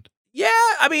that happened. Yeah,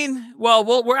 I mean,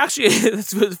 we're actually,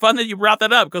 it's fun that you brought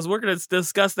that up because we're going to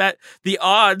discuss the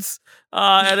odds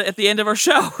at the end of our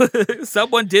show.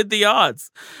 Someone did the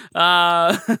odds.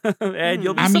 And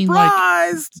you'll be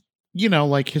surprised.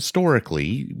 Like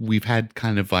historically, we've had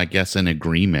kind of, I guess, an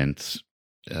agreement,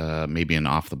 maybe an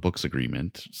off the books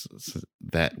agreement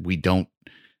that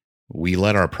we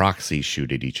let our proxies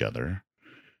shoot at each other.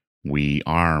 We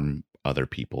arm other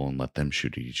people and let them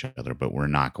shoot at each other, but we're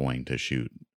not going to shoot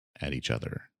at each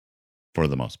other for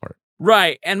the most part.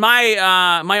 Right. And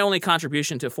my only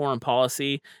contribution to foreign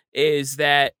policy is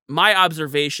that my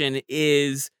observation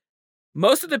is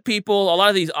most of the people, a lot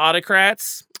of these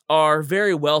autocrats are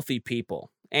very wealthy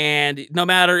people. And no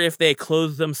matter if they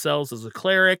clothe themselves as a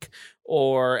cleric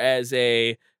or as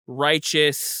a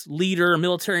righteous leader,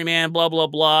 military man, blah, blah,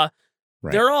 blah,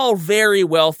 they're all very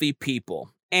wealthy people.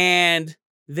 And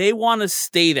they want to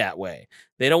stay that way.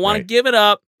 They don't want to give it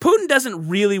up. Putin doesn't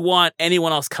really want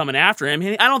anyone else coming after him.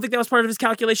 I don't think that was part of his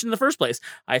calculation in the first place.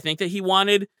 I think that he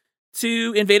wanted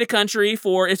to invade a country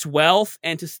for its wealth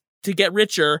and to get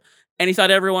richer. And he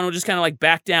thought everyone would just kind of like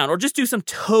back down or just do some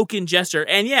token gesture.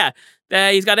 And yeah,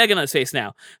 he's got egg on his face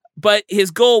now. But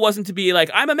his goal wasn't to be like,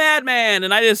 I'm a madman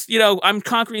and I just, I'm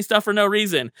conquering stuff for no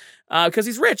reason. Because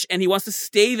he's rich and he wants to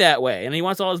stay that way. And he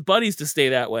wants all his buddies to stay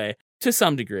that way to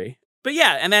some degree. But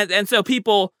yeah, and so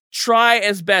people try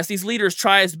as best. These leaders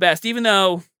try as best, even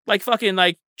though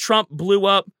Trump blew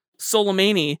up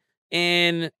Soleimani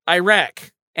in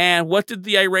Iraq. And what did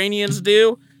the Iranians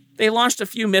do? They launched a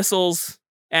few missiles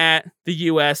at the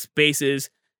U.S. bases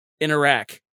in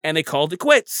Iraq. And they called it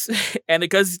quits. And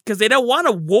because they don't want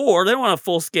a war, they don't want a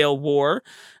full-scale war.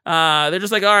 They're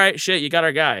just like, all right, shit, you got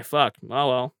our guy. Fuck. Oh,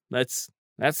 well, that's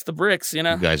the bricks, You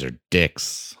guys are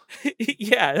dicks.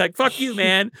 Yeah, like, fuck you,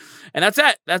 man. And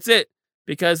that's it.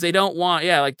 Because they don't want,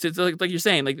 like you're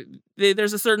saying, like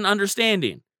there's a certain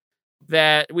understanding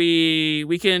that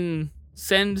we can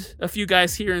send a few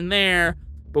guys here and there,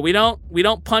 but we don't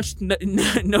punch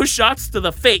no shots to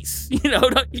the face.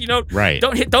 Right.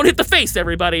 Don't hit the face,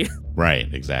 everybody.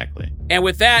 Right, exactly. And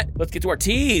with that, let's get to our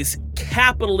T's.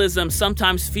 Capitalism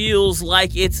sometimes feels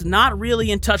like it's not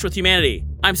really in touch with humanity.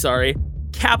 I'm sorry.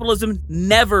 Capitalism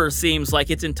never seems like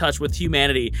it's in touch with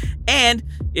humanity. And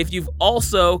if you've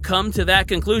also come to that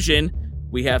conclusion,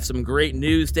 we have some great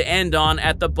news to end on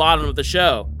at the bottom of the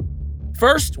show.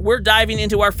 First, we're diving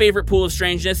into our favorite pool of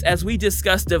strangeness as we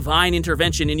discuss divine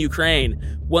intervention in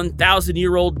Ukraine,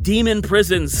 1,000-year-old demon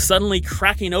prisons suddenly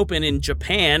cracking open in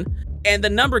Japan, and the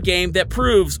number game that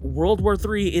proves World War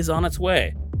III is on its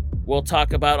way. We'll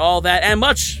talk about all that and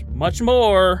much, much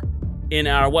more in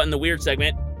our What in the Weird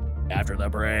segment after the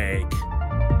break.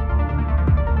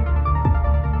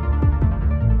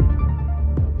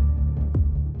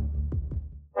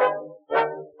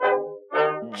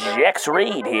 Jex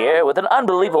Reed here with an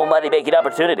unbelievable money-making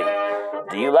opportunity.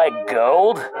 Do you like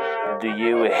gold? Do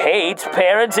you hate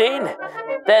parenting?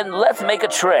 Then let's make a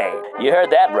trade. You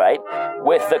heard that right.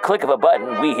 With the click of a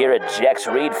button, we here at Jex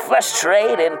Reed Flesh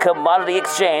Trade and Commodity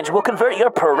Exchange will convert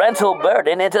your parental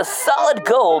burden into solid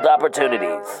gold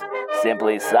opportunities.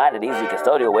 Simply sign an easy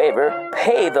custodial waiver,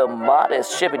 pay the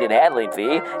modest shipping and handling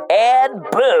fee, and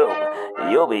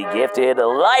boom! You'll be gifted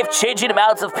life-changing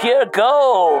amounts of pure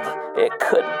gold. It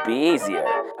couldn't be easier.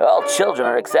 All children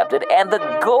are accepted, and the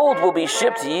gold will be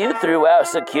shipped to you through our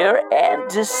secure and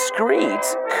discreet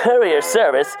courier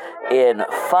service in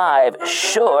 5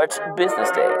 short business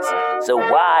days. So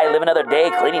why live another day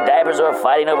cleaning diapers or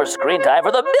fighting over screen time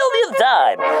for the millionth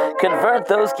time? Convert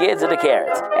those kids into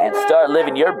carrots and start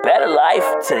living your better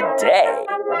life today.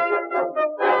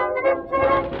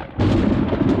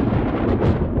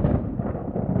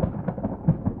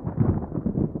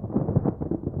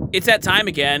 It's that time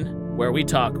again where we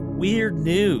talk weird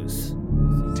news.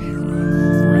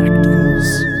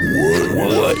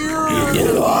 What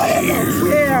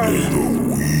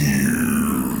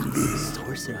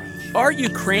Are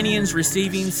Ukrainians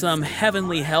receiving some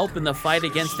heavenly help in the fight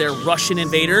against their Russian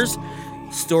invaders?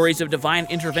 Stories of divine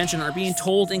intervention are being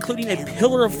told, including a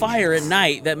pillar of fire at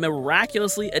night that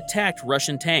miraculously attacked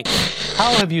Russian tanks.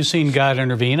 How have you seen God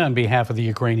intervene on behalf of the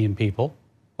Ukrainian people?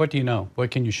 What do you know?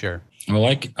 What can you share? Well,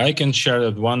 I can share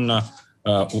that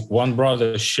one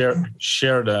brother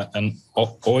shared an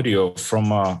audio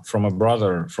from a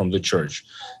brother from the church.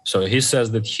 So he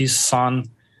says that his son,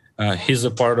 he's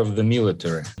a part of the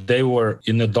military. They were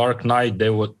in the dark night. They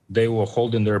were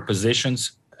holding their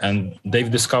positions, and they've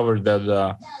discovered that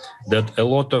a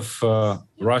lot of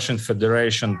Russian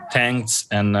Federation tanks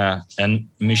and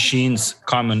machines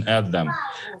coming at them,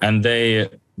 and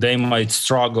they might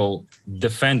struggle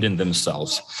defending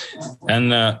themselves.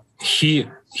 And he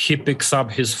picks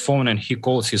up his phone and he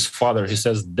calls his father. He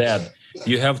says, "Dad,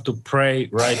 you have to pray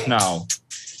right now.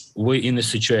 We're in a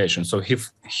situation." So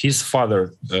his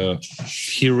father,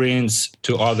 he rings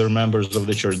to other members of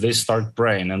the church. They start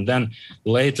praying. And then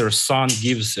later, son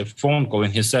gives a phone call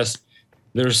and he says,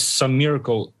 there's some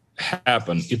miracle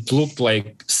happen. It looked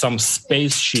like some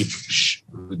spaceship,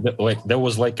 like there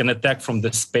was like an attack from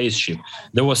the spaceship.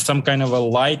 There was some kind of a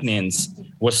lightnings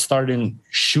was starting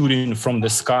shooting from the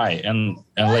sky, and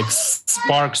like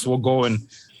sparks were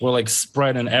like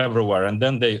spreading everywhere. And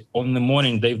then on the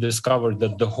morning they've discovered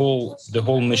that the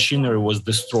whole machinery was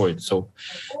destroyed. So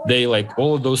they, like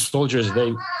all of those soldiers,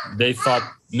 they thought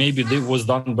maybe it was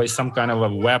done by some kind of a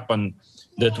weapon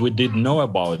that we didn't know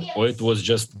about, or it was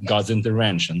just God's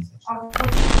intervention.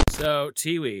 So,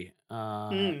 Tiwi,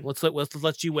 let's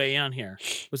let you weigh in on here.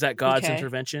 Was that God's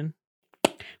intervention?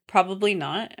 Probably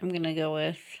not. I'm gonna go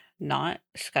with not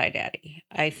Sky Daddy.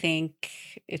 I think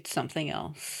it's something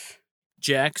else.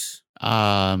 Jax?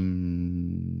 I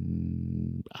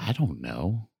don't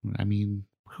know. I mean,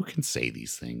 who can say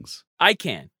these things? I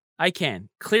can.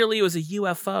 Clearly it was a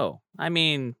UFO. I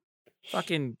mean,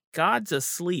 fucking God's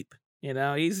asleep. You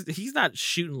know, he's not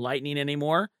shooting lightning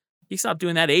anymore. He stopped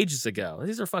doing that ages ago.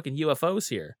 These are fucking UFOs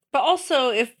here. But also,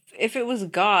 if it was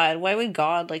God, why would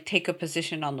God like take a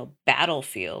position on the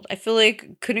battlefield? I feel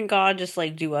like couldn't God just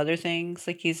like do other things?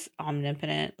 Like he's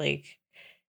omnipotent. Like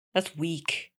that's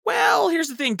weak. Well, here's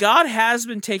the thing. God has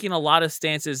been taking a lot of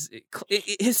stances.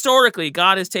 Historically,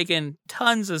 God has taken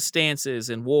tons of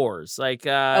stances in wars. Like,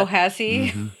 oh, has he?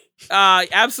 Mm-hmm.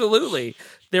 Absolutely.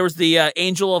 There was the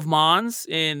Angel of Mons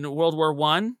in World War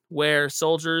I, where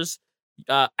soldiers,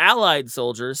 Allied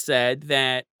soldiers, said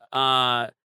that.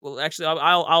 Well, actually,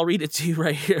 I'll read it to you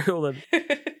right here. Hold on.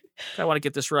 I want to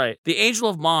get this right. The Angel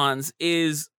of Mons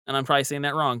is. And I'm probably saying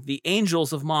that wrong. The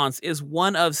Angels of Mons is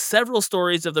one of several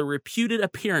stories of the reputed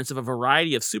appearance of a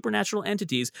variety of supernatural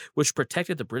entities which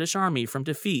protected the British Army from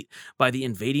defeat by the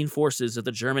invading forces of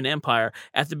the German Empire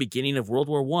at the beginning of World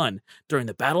War I during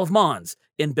the Battle of Mons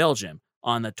in Belgium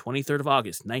on the 23rd of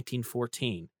August,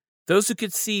 1914. Those who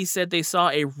could see said they saw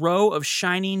a row of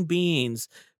shining beings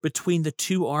between the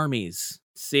two armies.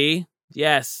 See?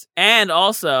 Yes. And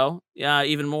also,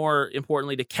 even more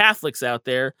importantly to Catholics out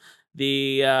there,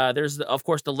 there's of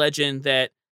course the legend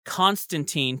that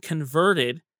Constantine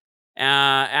converted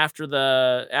after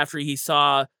he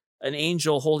saw an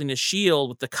angel holding a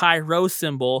shield with the Chi Rho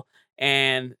symbol,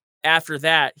 and after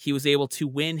that he was able to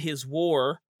win his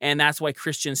war, and that's why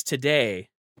Christians today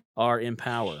are in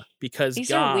power, because These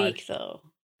God. are weak though.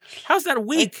 How's that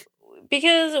weak?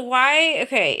 Because why?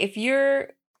 Okay, if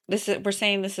we're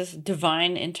saying this is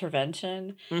divine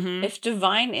intervention. Mm-hmm. If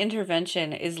divine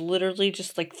intervention is literally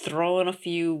just like throwing a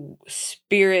few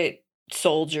spirit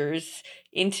soldiers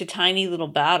into tiny little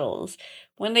battles,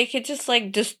 when they could just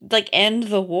end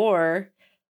the war,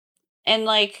 and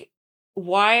like,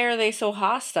 why are they so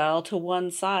hostile to one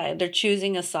side? They're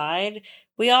choosing a side.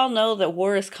 We all know that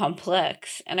war is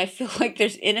complex, and I feel like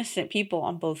there's innocent people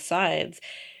on both sides.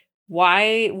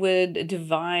 Why would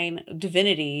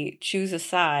divinity choose a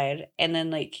side and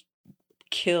then like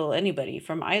kill anybody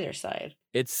from either side?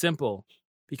 It's simple,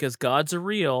 because gods are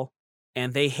real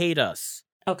and they hate us.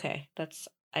 Okay,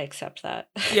 I accept that.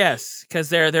 Yes, because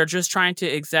they're just trying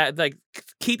to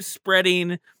keep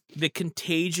spreading the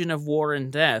contagion of war and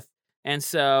death, and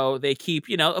so they keep,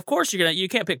 of course you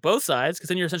can't pick both sides, because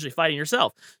then you're essentially fighting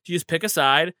yourself. You just pick a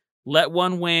side, let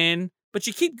one win. But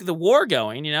you keep the war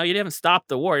going, you haven't stopped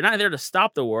the war. You're not there to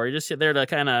stop the war. You're just there to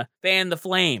kind of fan the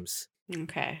flames.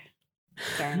 Okay.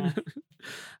 Fair enough.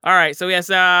 All right. So, yes,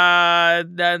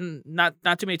 then not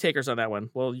too many takers on that one.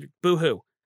 Well, boo-hoo.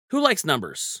 Who likes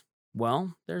numbers?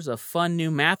 Well, there's a fun new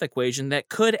math equation that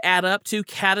could add up to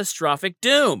catastrophic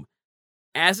doom.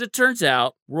 As it turns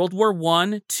out, World War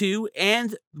I, II,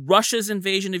 and Russia's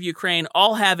invasion of Ukraine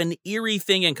all have an eerie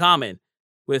thing in common,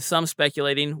 with some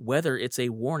speculating whether it's a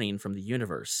warning from the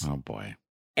universe. Oh, boy.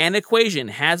 An equation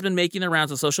has been making the rounds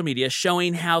on social media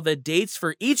showing how the dates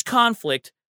for each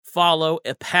conflict follow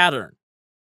a pattern.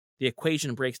 The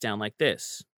equation breaks down like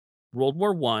this. World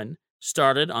War I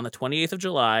started on the 28th of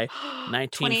July,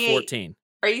 1914.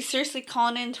 Are you seriously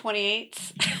calling in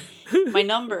 28s? My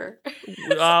number.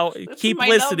 Oh, keep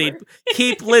listening.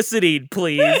 Keep listening,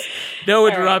 please. No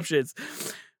interruptions.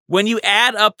 Right. When you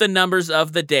add up the numbers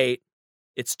of the date,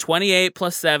 it's 28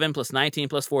 plus 7 plus 19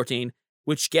 plus 14,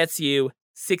 which gets you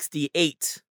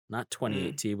 68, not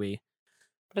 28, Tiwi.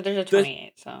 But there's a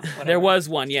 28, so whatever. There was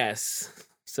one, yes.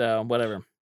 So, whatever.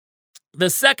 The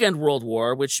Second World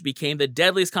War, which became the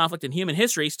deadliest conflict in human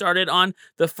history, started on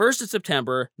the 1st of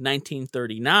September,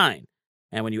 1939.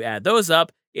 And when you add those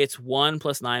up, it's 1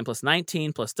 plus 9 plus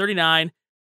 19 plus 39,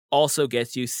 also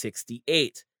gets you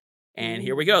 68. And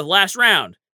here we go, the last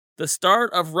round. The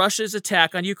start of Russia's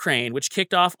attack on Ukraine, which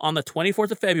kicked off on the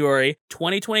 24th of February,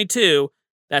 2022,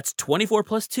 that's 24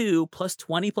 plus 2 plus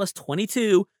 20 plus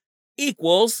 22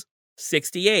 equals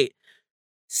 68.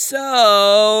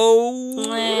 So,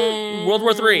 World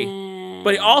War III.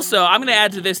 But also, I'm going to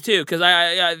add to this too, because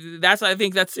I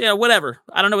think that's whatever.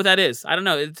 I don't know what that is. I don't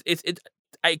know.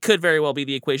 It could very well be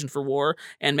the equation for war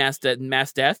and mass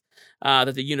death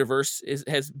that the universe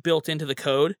has built into the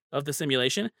code of the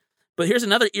simulation. But here's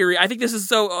another eerie. I think this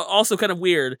is also kind of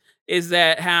weird, is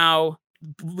that how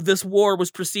this war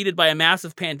was preceded by a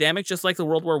massive pandemic, just like the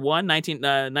World War I,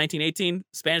 1918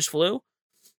 Spanish flu.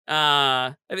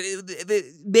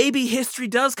 Maybe history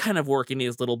does kind of work in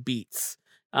these little beats.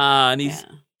 And he's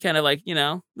kind of like,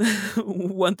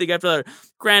 one thing after the other.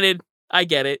 Granted, I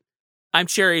get it. I'm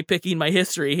cherry picking my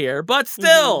history here, but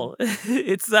still,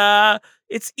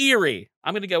 it's eerie.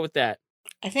 I'm going to go with that.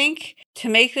 I think to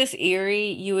make this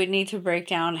eerie, you would need to break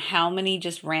down how many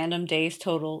just random days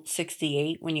total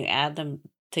 68 when you add them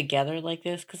together like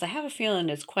this, because I have a feeling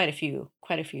it's quite a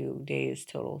few days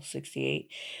total 68,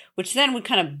 which then would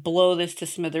kind of blow this to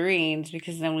smithereens,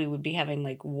 because then we would be having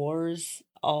like wars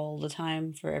all the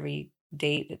time for every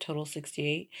date that totals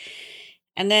 68.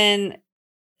 And then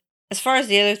as far as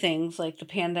the other things, like the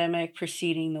pandemic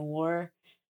preceding the war,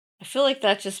 I feel like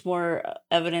that's just more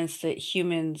evidence that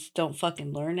humans don't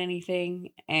fucking learn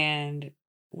anything, and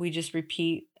we just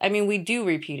repeat. I mean, we do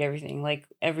repeat everything. Like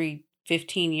every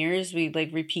 15 years, we like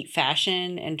repeat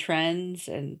fashion and trends,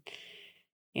 and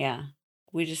yeah,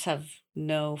 we just have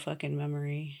no fucking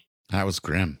memory. That was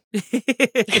grim.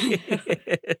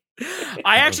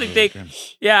 I actually think,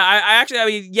 I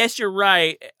mean, yes, you're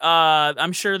right.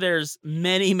 I'm sure there's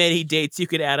many dates you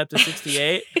could add up to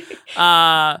 68.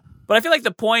 But I feel like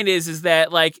the point is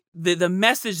that like the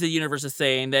message the universe is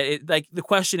saying that it, like the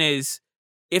question is,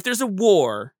 if there's a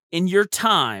war in your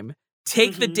time,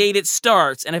 take the date it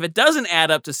starts, and if it doesn't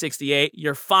add up to 68,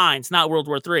 you're fine. It's not World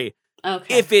War III.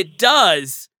 Okay. If it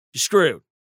does, you're screwed.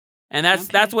 And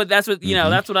that's what you know,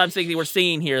 that's what I'm thinking we're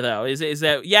seeing here though, is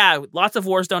that lots of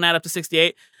wars don't add up to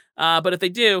 68. But if they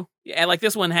do, and like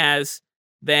this one has,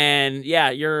 then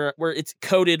it's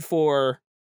coded for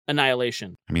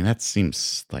annihilation. I mean, that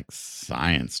seems like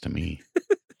science to me.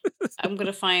 I'm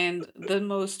gonna find the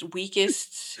most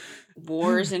weakest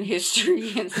wars in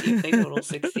history and see if they total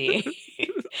 68.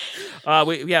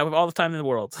 We have all the time in the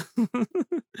world.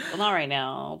 Well, not right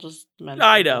now. I'll just mention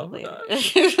I know.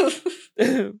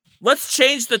 Let's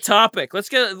change the topic. Let's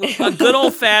get a good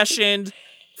old fashioned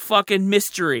fucking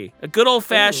mystery. A good old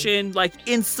fashioned like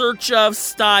in search of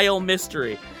style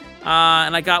mystery.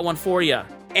 And I got one for you.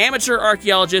 Amateur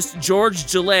archaeologist George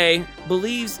Gillet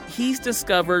believes he's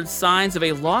discovered signs of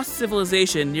a lost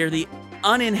civilization near the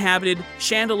uninhabited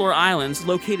Chandeleur Islands,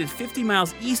 located 50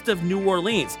 miles east of New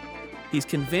Orleans. He's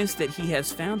convinced that he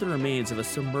has found the remains of a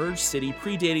submerged city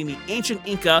predating the ancient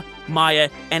Inca, Maya,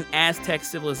 and Aztec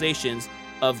civilizations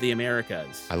of the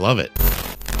Americas. I love it.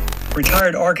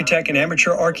 Retired architect and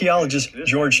amateur archaeologist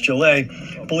George Gillet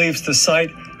believes the site,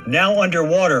 now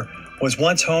underwater, was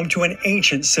once home to an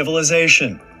ancient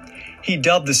civilization. He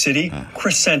dubbed the city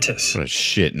Crescentus. What a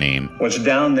shit name. What's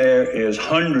down there is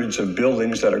hundreds of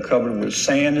buildings that are covered with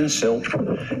sand and silt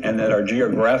and that are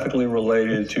geographically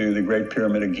related to the Great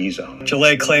Pyramid of Giza.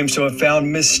 Gillet claims to have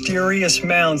found mysterious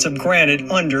mounds of granite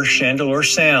under Chandeleur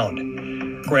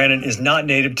Sound. Granite is not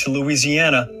native to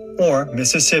Louisiana or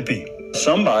Mississippi.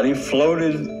 Somebody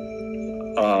floated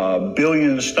a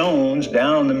billion stones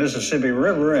down the Mississippi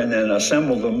River and then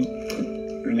assembled them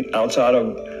outside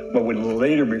of what would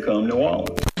later become New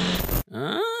Orleans.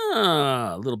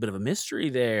 A little bit of a mystery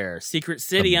there. Secret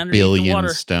city underneath the billion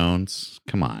water. Stones.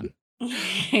 Come on.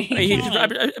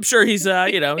 I'm sure he's,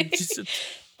 just a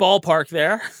ballpark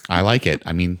there. I like it.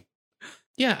 I mean,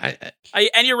 yeah.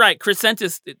 And you're right.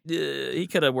 Crescentus, he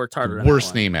could have worked harder.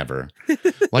 Worst name ever.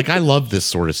 Like, I love this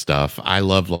sort of stuff. I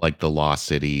love like the lost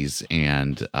cities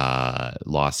and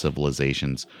lost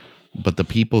civilizations. But the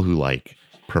people who like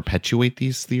perpetuate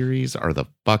these theories are the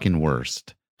fucking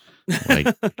worst.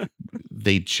 Like,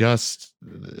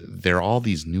 they're all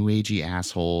these new agey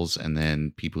assholes, and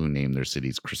then people who name their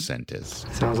cities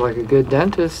Crescentus. Sounds like a good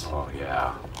dentist. Oh,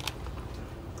 yeah.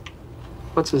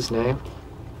 What's his name?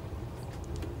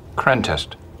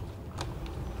 Crentist.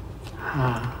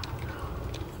 Huh.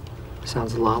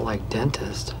 Sounds a lot like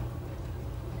dentist.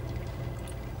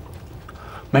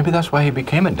 Maybe that's why he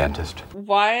became a dentist.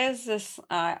 Why is this?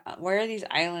 Why are these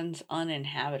islands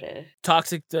uninhabited?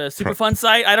 Toxic Superfund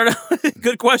site? I don't know.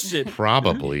 Good question.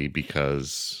 Probably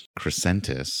because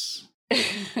Crescentus.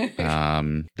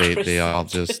 They all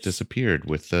just disappeared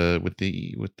with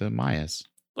the Mayas.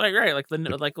 Like Roanoke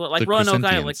Island, like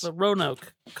the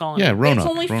Roanoke colony. Yeah, Roanoke.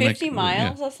 It's only 50 Roanoke,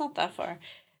 miles. yeah. That's not that far.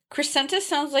 Crescentus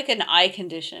sounds like an eye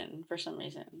condition for some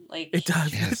reason. Like it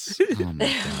does. Yes. Oh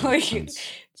my God.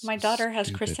 My daughter has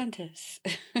stupid. Crescentus.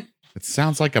 It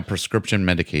sounds like a prescription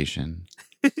medication.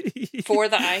 For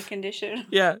the eye condition?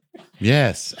 Yeah.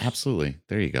 Yes, absolutely.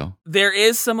 There you go. There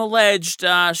is some alleged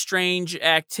strange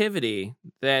activity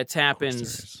that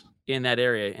happens in that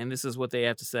area, and this is what they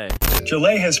have to say.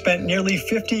 Gillet has spent nearly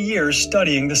 50 years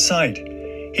studying the site.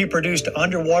 He produced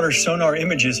underwater sonar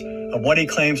images of what he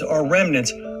claims are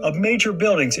remnants of major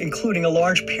buildings, including a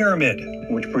large pyramid.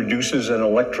 Which produces an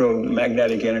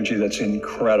electromagnetic energy that's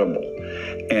incredible.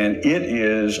 And it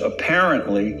is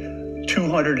apparently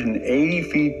 280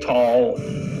 feet tall,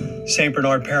 St.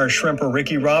 Bernard Parish shrimper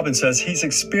Ricky Robin says he's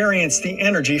experienced the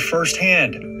energy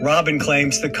firsthand. Robin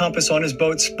claims the compass on his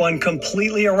boat spun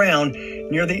completely around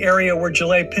near the area where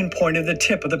Gillet pinpointed the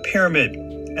tip of the pyramid.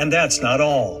 And that's not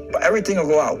all. Everything will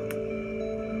go out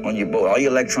on your boat, all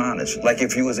your electronics, like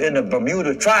if you was in the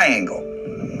Bermuda Triangle.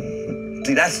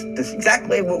 See, that's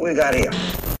exactly what we got here.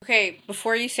 Okay,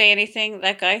 before you say anything,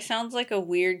 that guy sounds like a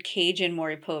weird Cajun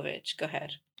Maury Povich. Go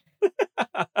ahead.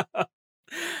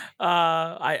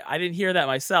 I didn't hear that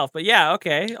myself, but yeah,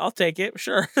 okay, I'll take it.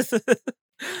 Sure.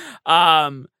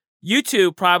 You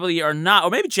two probably are not,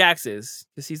 or maybe Jax is,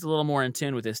 because he's a little more in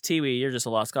tune with this. Tiwi, you're just a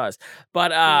lost cause.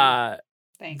 But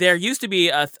there used to be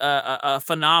a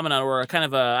phenomenon, or a kind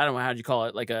of a, I don't know, how do you call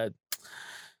it, like a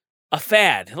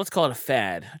fad. Let's call it a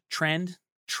fad. Trend,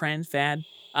 fad.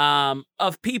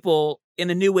 Of people in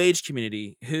the New Age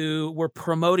community who were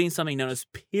promoting something known as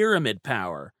pyramid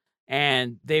power.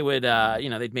 And they would,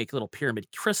 they'd make little pyramid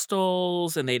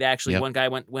crystals, and they'd actually, one guy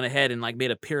went ahead and like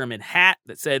made a pyramid hat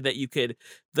that said that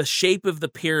the shape of the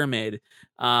pyramid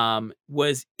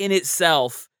was in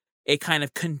itself a kind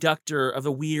of conductor of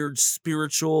a weird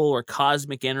spiritual or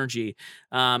cosmic energy.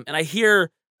 And I hear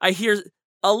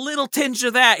a little tinge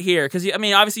of that here, because I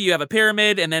mean, obviously you have a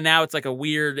pyramid, and then now it's like a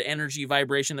weird energy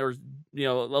vibration. There was,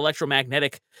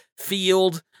 electromagnetic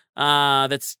field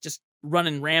that's just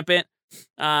running rampant.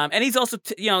 And he's also,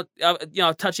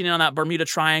 touching in on that Bermuda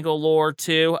Triangle lore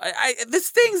too. This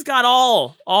thing's got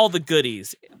all the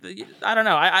goodies. I don't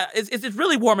know. It's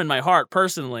really warming my heart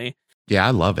personally. Yeah,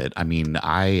 I love it. I mean,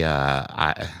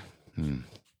 the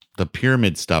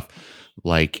pyramid stuff,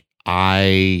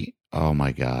 oh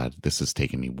my God, this is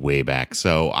taking me way back.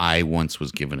 So I once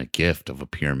was given a gift of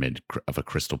a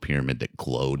crystal pyramid that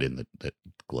glowed that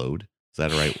glowed. Is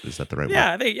that right? Is that the right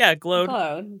word? Yeah,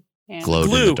 glowed. Yeah. Glowed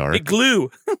in the dark. It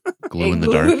glue. Glue in the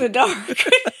dark.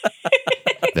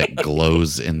 That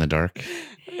glows in the dark.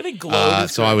 I think glowed.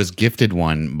 So I was gifted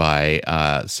one by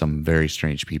some very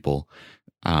strange people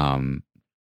when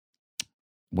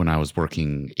I was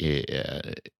working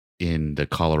in the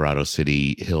Colorado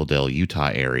City, Hilldale,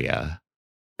 Utah area,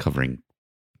 covering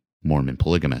Mormon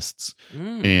polygamists.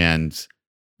 And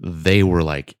they were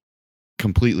like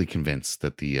completely convinced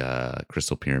that the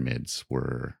crystal pyramids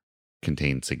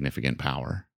contained significant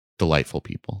power. Delightful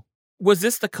people. Was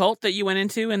this the cult that you went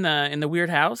into in the weird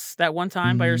house that one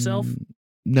time by yourself?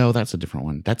 No, that's a different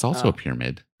one. That's also a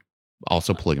pyramid.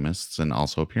 Also polygamists, and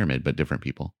also a pyramid, but different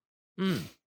people.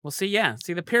 Well, see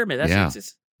the pyramid.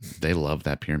 That's They love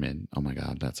that pyramid. Oh my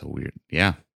God, that's a weird.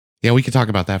 Yeah, we could talk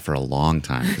about that for a long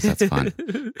time because that's fun.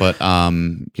 But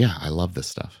I love this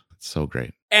stuff. It's so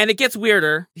great. And it gets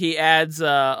weirder. He adds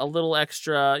a little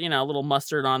extra, a little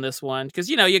mustard on this one. Because,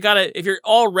 you gotta, if you're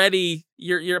already,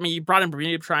 you brought in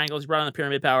Bermuda Triangles, you brought in the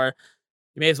pyramid power,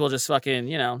 you may as well just fucking,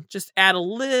 just add a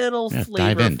little flavor.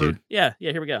 Dive in, dude. Yeah,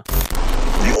 here we go.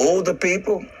 The older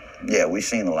people, we've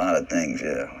seen a lot of things,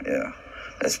 yeah.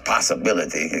 There's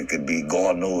possibility. It could be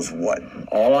God knows what.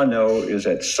 All I know is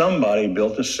that somebody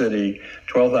built a city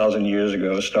 12,000 years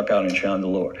ago, stuck out in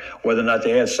Chandelure. Whether or not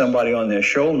they had somebody on their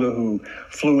shoulder who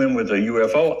flew in with a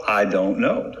UFO, I don't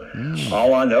know.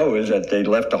 All I know is that they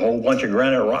left a whole bunch of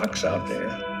granite rocks out there.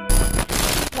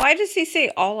 Why does he say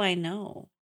all I know?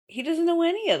 He doesn't know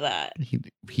any of that. He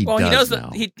does know.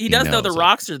 He does know the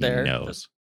rocks are there. He knows.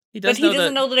 But he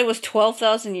doesn't know that it was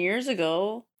 12,000 years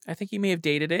ago. I think he may have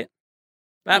dated it.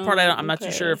 That part, I'm not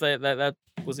too sure if that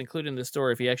was included in the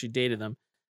story, if he actually dated them.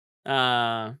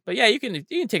 But yeah, you can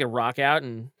take a rock out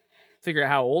and figure out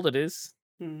how old it is.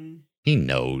 He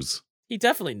knows. He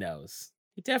definitely knows.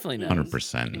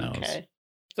 100% knows. Okay.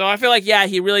 So I feel like,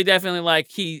 he really definitely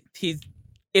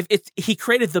he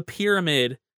created the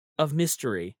pyramid of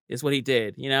mystery is what he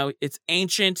did. It's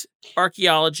ancient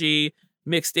archaeology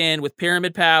mixed in with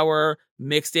pyramid power,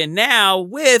 mixed in now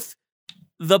with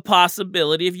the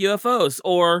possibility of UFOs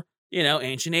or,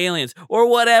 ancient aliens or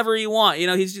whatever you want.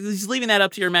 He's leaving that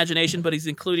up to your imagination, but he's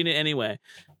including it anyway.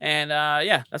 And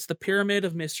that's the pyramid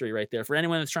of mystery right there for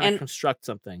anyone that's trying to construct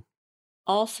something.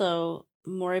 Also,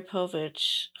 Maury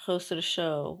Povich hosted a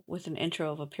show with an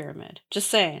intro of a pyramid.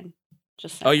 Just saying.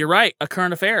 Oh, you're right. A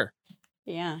current affair.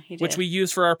 Yeah, he did. Which we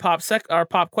use for our pop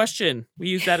question. We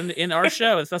use that in our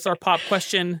show. That's our pop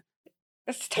question.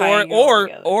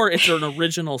 Or it's an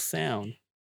original sound.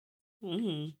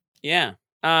 Mm-hmm. Yeah.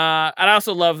 I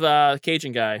also love the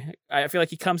Cajun guy. I feel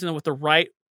like he comes in with the right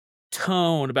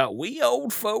tone about we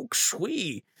old folks,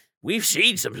 we've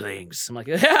seen some things. I'm like,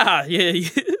 yeah.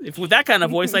 If with that kind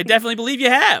of voice, I definitely believe you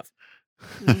have.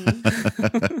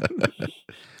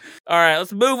 All right,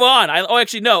 let's move on.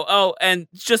 And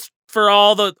just for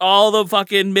all the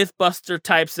fucking Mythbuster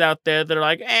types out there that are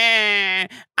like, I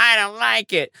don't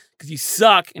like it because you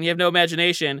suck and you have no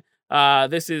imagination.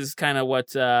 This is kind of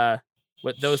what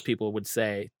those people would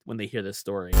say when they hear this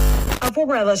story. A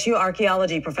former LSU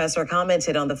archaeology professor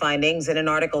commented on the findings in an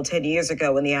article 10 years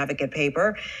ago in the Advocate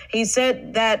paper. He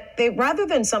said that rather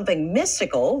than something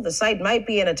mystical, the site might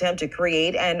be an attempt to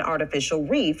create an artificial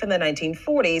reef in the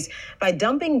 1940s by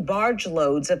dumping barge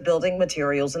loads of building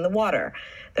materials in the water.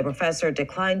 The professor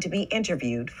declined to be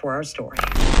interviewed for our story.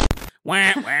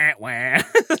 Wah, wah, wah.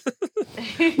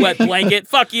 Wet blanket?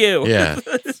 Fuck you. Yeah.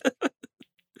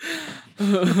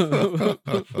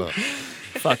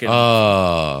 Fucking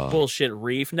bullshit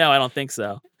reef. No, I don't think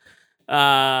so.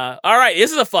 All right,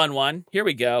 this is a fun one. Here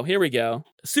we go.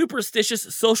 Superstitious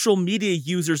social media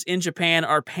users in Japan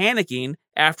are panicking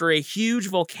after a huge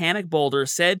volcanic boulder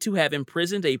said to have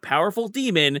imprisoned a powerful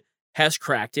demon has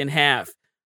cracked in half.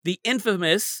 The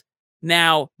infamous,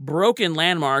 now broken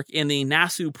landmark in the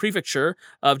Nasu Prefecture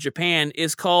of Japan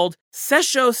is called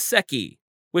Seisho Seki,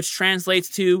 which translates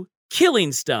to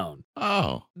Killing Stone.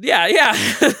 Oh. Yeah.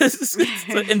 It's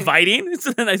inviting. It's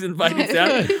a nice inviting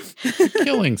sound.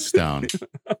 Killing Stone.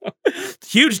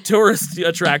 Huge tourist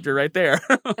attractor right there.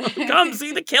 Come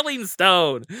see the Killing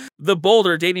Stone. The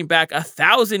boulder, dating back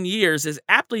 1,000 years, is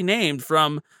aptly named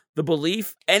from the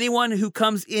belief anyone who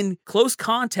comes in close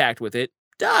contact with it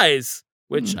dies,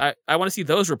 which I want to see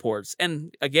those reports.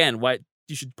 And again, what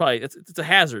you should probably, it's a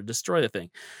hazard, destroy the thing.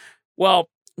 Well,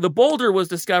 the boulder was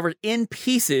discovered in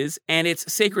pieces and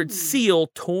its sacred seal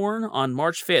torn on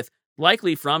March 5th,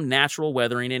 likely from natural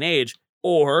weathering and age,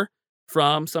 or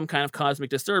from some kind of cosmic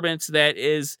disturbance that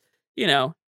is,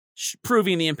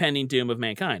 proving the impending doom of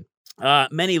mankind.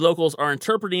 Many locals are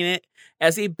interpreting it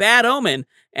as a bad omen,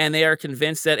 and they are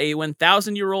convinced that a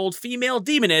 1,000-year-old female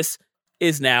demoness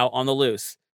is now on the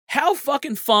loose. How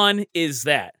fucking fun is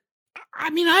that? I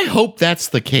mean, I hope that's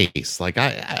the case. Like,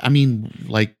 I mean,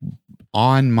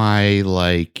 on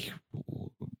my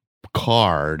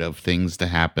card of things to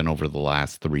happen over the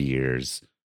last 3 years,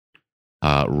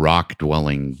 rock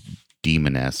dwelling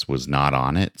demoness was not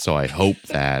on it. So I hope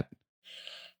that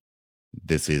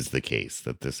this is the case,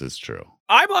 that this is true.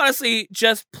 I'm honestly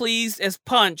just pleased as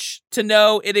punch to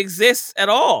know it exists at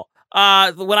all.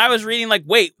 When I was reading,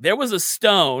 wait, there was a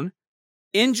stone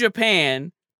in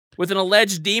Japan with an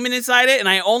alleged demon inside it, and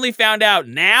I only found out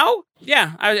now.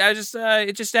 Yeah, I just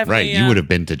it just definitely right. You would have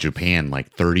been to Japan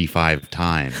 35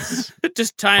 times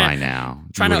just by now.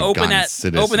 Trying to open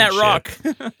that rock.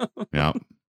 Yep.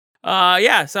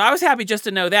 Yeah. So I was happy just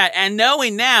to know that, and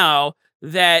knowing now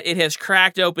that it has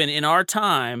cracked open in our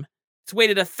time. It's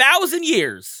waited 1,000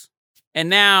 years, and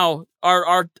now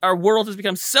our world has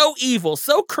become so evil,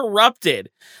 so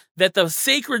corrupted, that the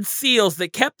sacred seals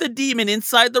that kept the demon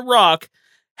inside the rock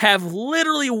have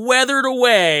literally weathered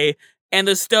away, and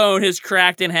the stone has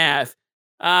cracked in half.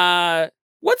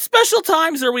 What special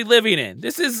times are we living in?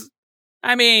 This is,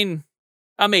 amazing.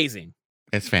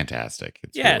 It's fantastic.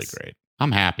 It's really great.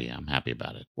 I'm happy. I'm happy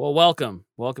about it. Well, welcome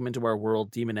into our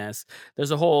world, Demoness. There's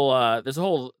a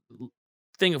whole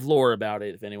thing of lore about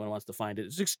it. If anyone wants to find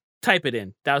it, just type it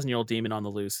in 1,000-year-old demon on the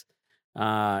loose,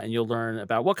 and you'll learn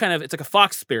about what kind of. It's like a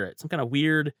fox spirit, some kind of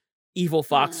weird, evil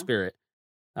fox spirit.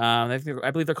 I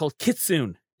believe they're called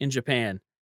kitsune in Japan.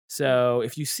 So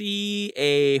if you see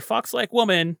a fox-like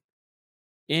woman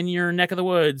in your neck of the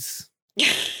woods,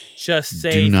 just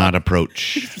say, "Do not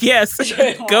approach." Yes,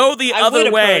 go the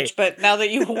other way. Approach, but now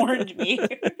that you warned me.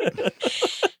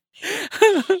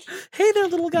 Hey there,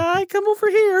 little guy, come over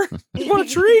here. You want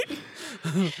a treat?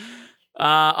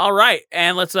 All right,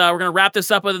 and we're gonna wrap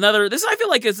this up with another. This I feel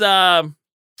like is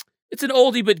it's an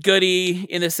oldie but goodie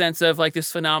in the sense of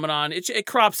this phenomenon. It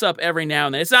crops up every now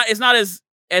and then. It's not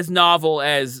as novel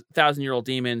as 1,000-year-old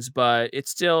demons, but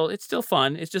it's still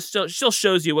fun. It still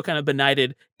shows you what kind of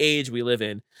benighted age we live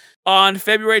in. On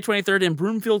February 23rd in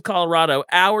Broomfield, Colorado,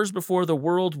 hours before the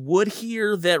world would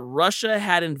hear that Russia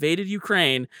had invaded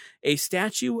Ukraine, a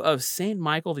statue of Saint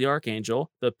Michael the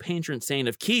Archangel, the patron saint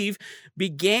of Kyiv,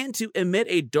 began to emit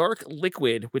a dark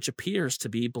liquid which appears to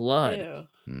be blood.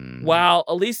 While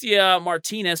Alicia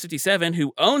Martinez, 57,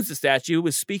 who owns the statue,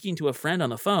 was speaking to a friend on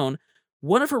the phone,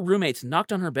 one of her roommates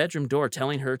knocked on her bedroom door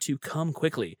telling her to come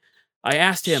quickly. I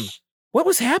asked him what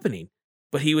was happening,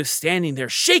 but he was standing there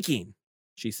shaking,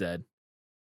 she said.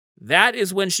 That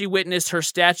is when she witnessed her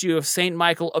statue of Saint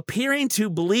Michael appearing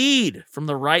to bleed from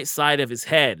the right side of his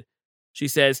head. She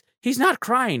says, "He's not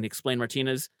crying," explained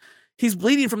Martinez. "He's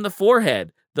bleeding from the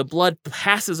forehead. The blood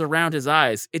passes around his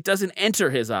eyes. It doesn't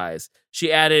enter his eyes."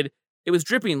 She added, "It was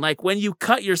dripping like when you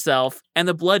cut yourself and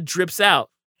the blood drips out.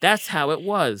 That's how it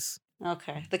was."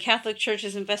 Okay. The Catholic Church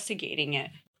is investigating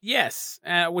it. Yes,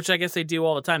 which I guess they do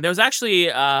all the time. There was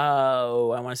actually, I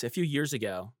want to say a few years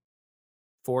ago,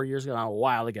 4 years ago, a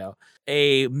while ago,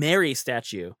 a Mary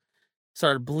statue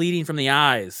started bleeding from the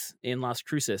eyes in Las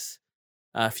Cruces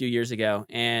a few years ago,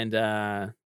 and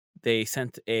they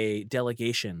sent a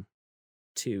delegation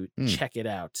to check it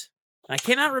out. I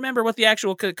cannot remember what the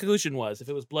actual conclusion was, if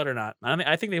it was blood or not.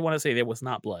 I think they want to say it was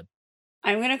not blood.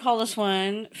 I'm going to call this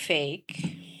one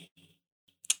fake.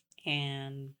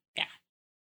 And yeah.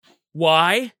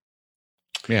 Why?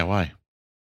 Yeah, why?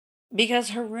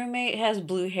 Because her roommate has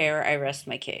blue hair. I rest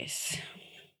my case.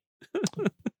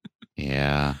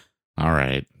 Yeah. All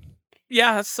right.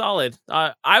 Yeah, that's solid.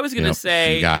 I was going to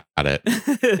say... You got it.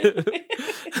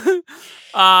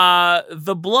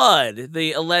 The blood,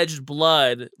 the alleged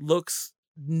blood, looks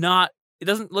not... It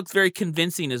doesn't look very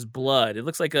convincing as blood. It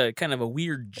looks like a kind of a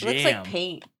weird jam. It looks like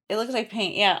paint. It looks like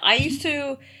paint. Yeah, I used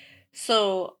to...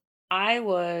 So I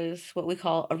was what we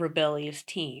call a rebellious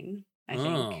teen, I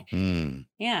think. Mm.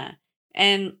 Yeah.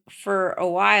 And for a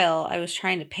while, I was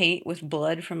trying to paint with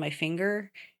blood from my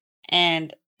finger,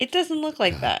 and it doesn't look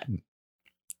like that.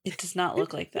 It does not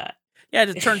look like that. Yeah,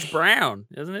 it turns brown,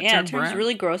 doesn't it? Yeah, Turn it turns brown?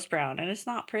 really gross brown, and it's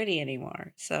not pretty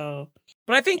anymore. So,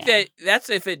 But I think that's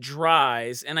if it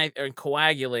dries and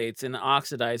coagulates and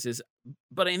oxidizes.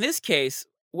 But in this case,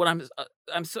 what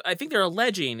I think they're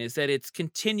alleging is that it's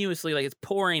continuously, like, it's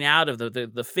pouring out of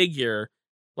the figure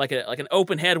like an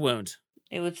open head wound.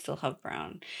 it would still have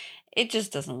brown. It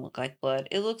just doesn't look like blood.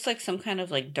 It looks like some kind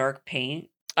of like dark paint.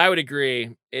 I would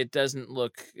agree. It doesn't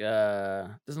look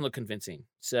convincing.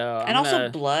 So Also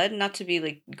blood, not to be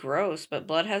like gross, but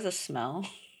blood has a smell.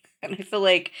 And I feel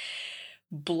like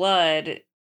blood,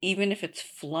 even if it's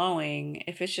flowing,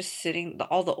 if it's just sitting,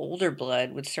 all the older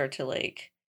blood would start to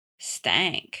like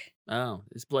stank. Oh,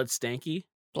 is blood stanky?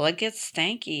 Blood gets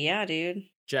stanky, yeah, dude.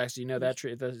 Jax, do you know that?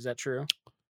 Is that true?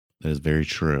 That is very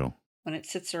true. When it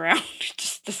sits around, it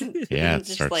just doesn't. Yeah, it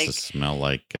just starts like, to smell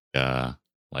like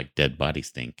dead body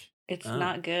stink. It's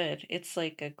not good. It's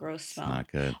like a gross smell.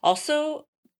 Not good. Also,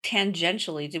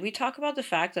 tangentially, did we talk about the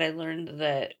fact that I learned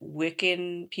that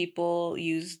Wiccan people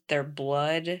use their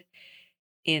blood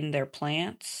in their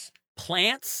plants?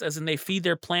 Plants? As in they feed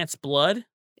their plants blood?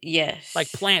 Yes.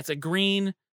 Like plants, a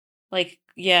green... Like,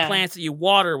 yeah. Plants that you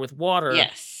water with water.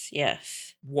 Yes,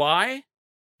 yes. Why?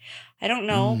 I don't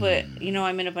know, but, you know,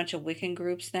 I'm in a bunch of Wiccan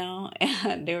groups now,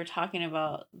 and they were talking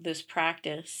about this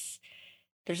practice.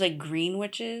 There's, like, green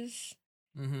witches,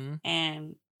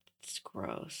 and it's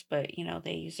gross, but, you know,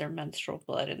 they use their menstrual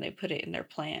blood, and they put it in their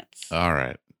plants. All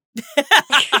right.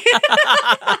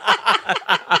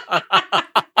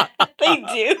 They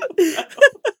do.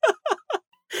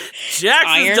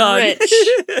 Jax is done. Rich.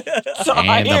 It's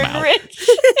Iron Rich.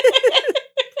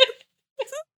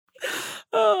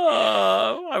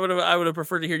 Oh, I would have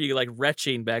preferred to hear you like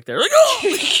retching back there. Like, oh!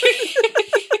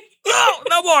 Oh,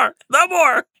 no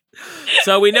more.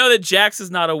 So we know that Jax is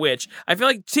not a witch. I feel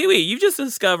like Tiwi, you've just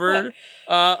discovered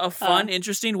a fun,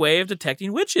 interesting way of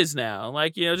detecting witches now.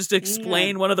 Like, you know, just to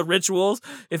explain one of the rituals.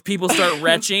 If people start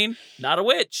retching, not a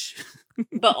witch.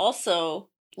 But also,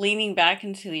 leaning back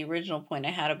into the original point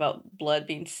I had about blood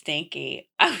being stinky,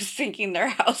 I was thinking their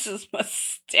houses must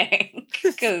stink.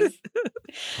 Because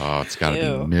it's got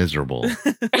to be miserable.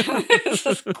 This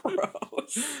is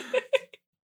gross.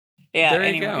 Yeah,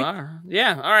 there you go.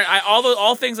 Yeah, all right.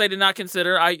 All things I did not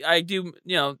consider. I do.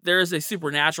 You know, there is a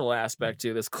supernatural aspect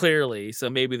to this clearly. So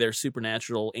maybe their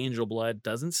supernatural angel blood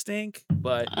doesn't stink.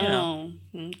 But you know,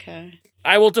 okay.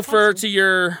 I will defer to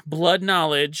your blood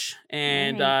knowledge,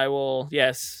 and I will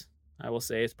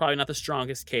say it's probably not the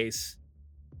strongest case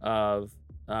of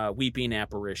weeping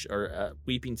apparition or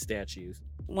weeping statues.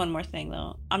 One more thing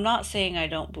though, I'm not saying I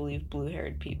don't believe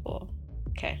blue-haired people.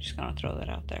 Okay, just gonna throw that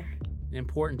out there.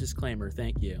 Important disclaimer.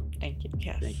 Thank you. Thank you.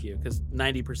 Yes. Thank you. Because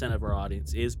 90% of our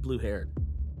audience is blue-haired.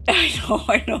 I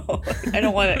know. I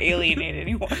don't want to alienate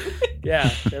anyone.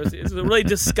 Yeah, it was a really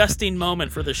disgusting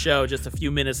moment for the show just a few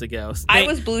minutes ago. I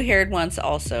was blue-haired once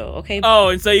also, okay? Oh,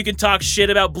 and so you can talk shit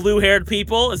about blue-haired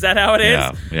people? Is that how it is?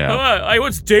 Yeah. Oh, I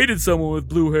once dated someone with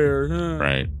blue hair.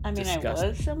 Right. I mean, disgusting. I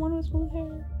was someone with blue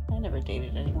hair. I never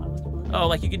dated anyone with blue hair. Oh,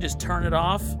 like you can just turn it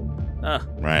off?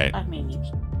 Right. I mean,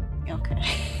 okay.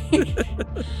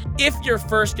 If your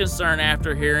first concern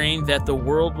after hearing that the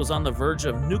world was on the verge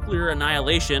of nuclear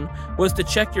annihilation was to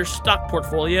check your stock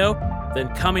portfolio, then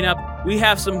coming up, we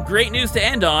have some great news to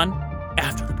end on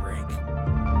after the break.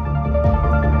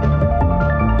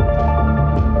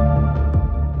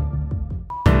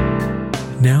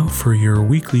 Now for your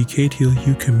weekly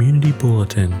KTLU Community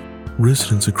Bulletin.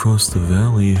 Residents across the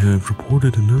valley have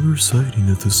reported another sighting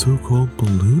of the so-called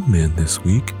Balloon Man this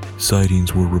week.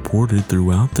 Sightings were reported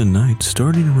throughout the night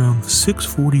starting around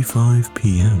 6:45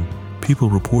 p.m. People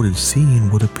reported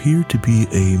seeing what appeared to be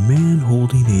a man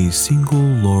holding a single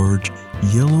large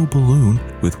yellow balloon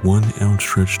with one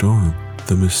outstretched arm.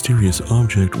 The mysterious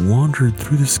object wandered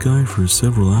through the sky for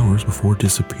several hours before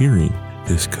disappearing.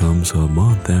 This comes a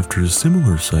month after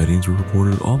similar sightings were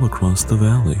reported all across the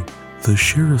valley. The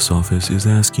sheriff's office is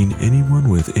asking anyone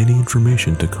with any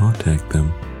information to contact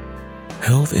them.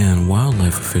 Health and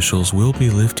wildlife officials will be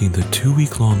lifting the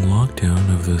 2-week-long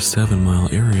lockdown of the 7-mile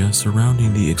area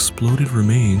surrounding the exploded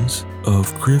remains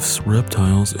of Griff's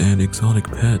reptiles and exotic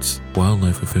pets.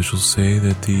 Wildlife officials say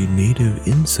that the native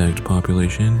insect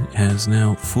population has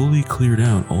now fully cleared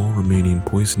out all remaining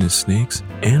poisonous snakes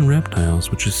and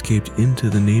reptiles which escaped into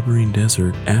the neighboring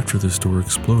desert after the store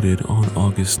exploded on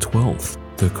August 12th.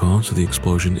 The cause of the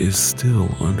explosion is still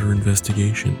under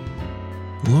investigation.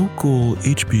 Local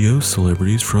HBO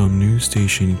celebrities from news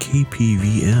station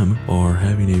KPVM are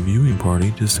having a viewing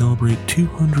party to celebrate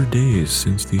 200 days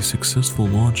since the successful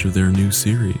launch of their new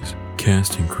series.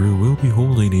 Cast and crew will be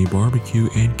holding a barbecue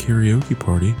and karaoke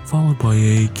party, followed by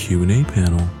a Q&A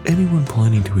panel. Anyone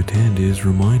planning to attend is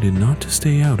reminded not to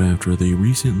stay out after the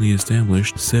recently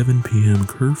established 7 p.m.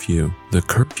 curfew. The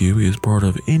curfew is part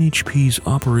of NHP's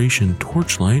Operation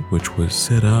Torchlight, which was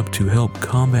set up to help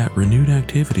combat renewed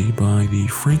activity by the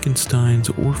Frankenstein's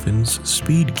Orphans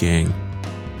Speed Gang.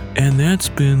 And that's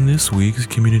been this week's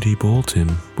Community Bulletin,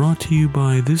 brought to you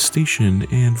by this station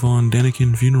and Von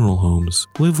Deniken Funeral Homes.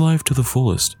 Live life to the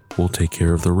fullest. We'll take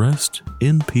care of the rest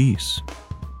in peace.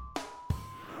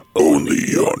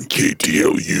 Only on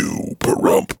KTLU,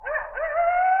 Perump.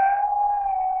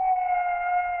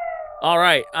 All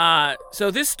right,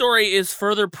 so this story is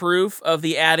further proof of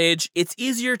the adage, it's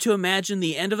easier to imagine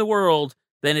the end of the world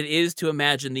than it is to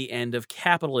imagine the end of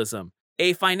capitalism.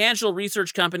 A financial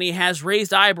research company has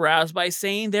raised eyebrows by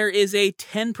saying there is a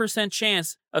 10%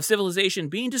 chance of civilization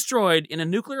being destroyed in a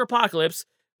nuclear apocalypse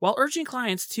while urging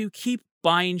clients to keep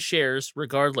buying shares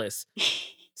regardless.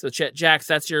 So Jax,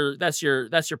 that's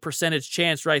your percentage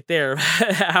chance right there.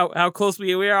 how close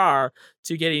we are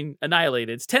to getting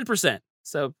annihilated. It's 10%.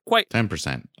 So quite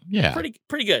 10%. Yeah.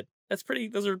 Pretty good.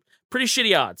 Those are pretty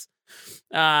shitty odds.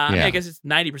 I guess it's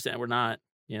 90%. We're not,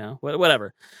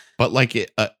 whatever. But like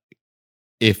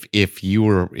if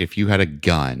you had a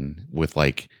gun with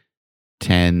like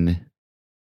 10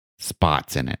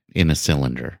 spots in it in a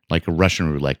cylinder, like a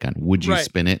Russian roulette gun, would you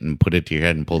spin it and put it to your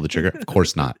head and pull the trigger? Of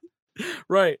course not.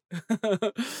 Right.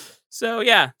 So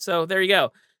there you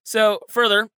go. So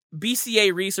further,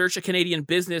 BCA Research, a Canadian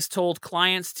business, told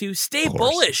clients to stay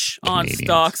bullish on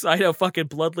stocks. I know, fucking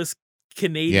bloodless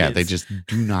Canadians. Yeah, they just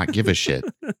do not give a shit.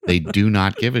 They do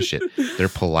not give a shit. They're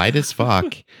polite as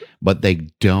fuck, but they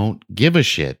don't give a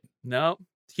shit. No,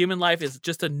 human life is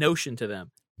just a notion to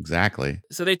them. Exactly.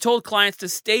 So they told clients to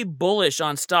stay bullish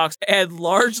on stocks and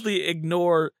largely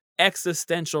ignore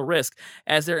existential risk,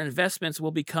 as their investments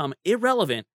will become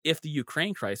irrelevant if the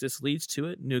Ukraine crisis leads to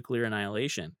a nuclear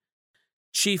annihilation.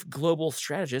 Chief Global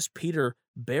Strategist Peter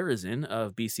Berezin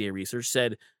of BCA Research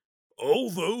said,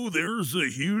 although there's a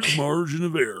huge margin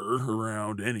of error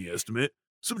around any estimate,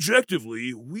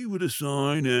 subjectively, we would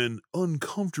assign an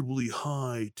uncomfortably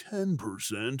high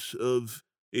 10% of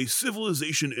a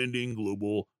civilization-ending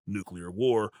global nuclear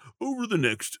war over the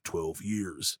next 12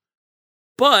 years.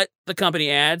 But, the company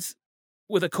adds,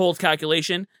 with a cold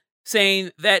calculation,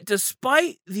 saying that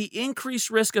despite the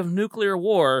increased risk of nuclear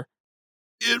war,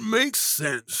 it makes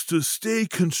sense to stay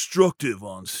constructive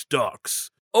on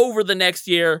stocks over the next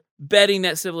year, betting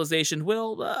that civilization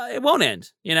it won't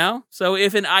end, So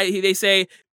they say,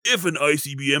 if an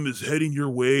ICBM is heading your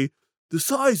way, the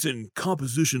size and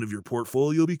composition of your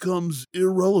portfolio becomes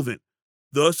irrelevant.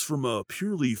 Thus, from a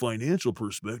purely financial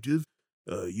perspective,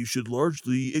 you should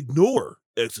largely ignore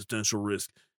existential risk,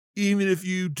 even if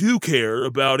you do care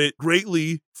about it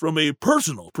greatly from a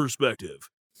personal perspective.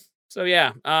 So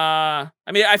yeah, I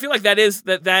feel like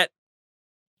that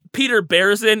Peter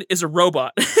Berezin is a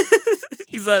robot.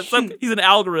 he's an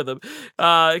algorithm,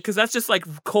 because that's just like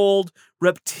cold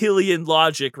reptilian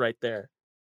logic right there.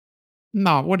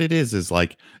 No, what it is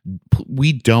like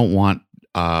we don't want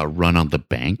run on the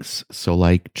banks, so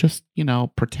like just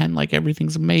pretend like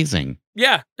everything's amazing.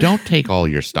 Yeah, don't take all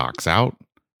your stocks out.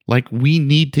 Like we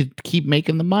need to keep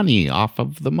making the money off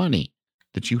of the money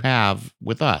that you have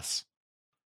with us.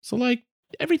 So like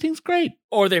everything's great.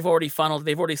 Or they've already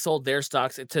sold their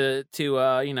stocks to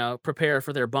prepare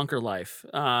for their bunker life.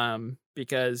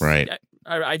 Because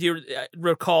I do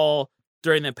recall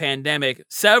during the pandemic,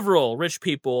 several rich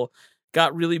people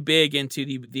got really big into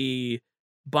the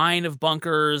buying of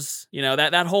bunkers. You know,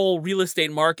 that whole real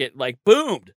estate market like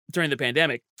boomed during the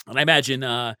pandemic. And I imagine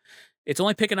it's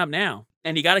only picking up now.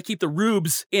 And you got to keep the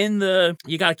rubes in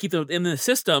the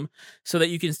system so that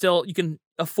you can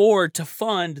afford to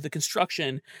fund the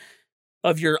construction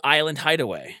of your island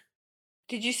hideaway.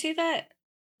 Did you see that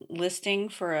listing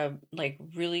for a like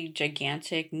really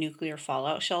gigantic nuclear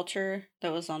fallout shelter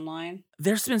that was online?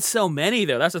 There's been so many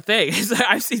though. That's the thing.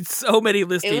 I've seen so many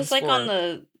listings. It was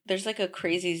like there's like a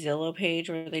crazy Zillow page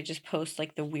where they just post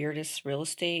like the weirdest real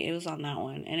estate. It was on that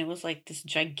one, and it was like this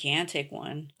gigantic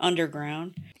one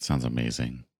underground. Sounds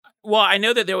amazing. Well, I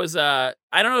know that there was I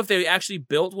don't know if they actually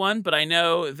built one, but I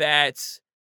know that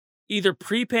either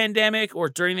pre-pandemic or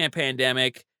during that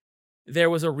pandemic, there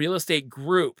was a real estate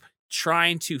group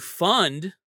trying to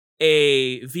fund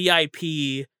a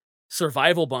VIP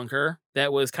survival bunker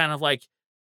that was kind of like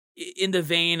in the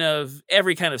vein of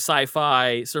every kind of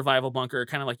sci-fi survival bunker,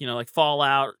 kind of like, you know, like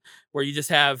Fallout, where you just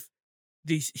have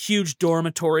these huge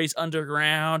dormitories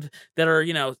underground that are,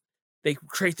 you know, they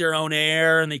create their own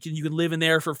air and you can live in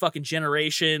there for fucking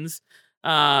generations.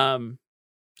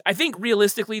 I think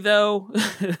realistically though,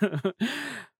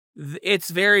 it's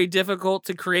very difficult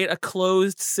to create a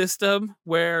closed system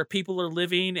where people are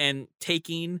living and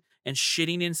taking and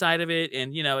shitting inside of it.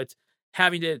 And, you know, it's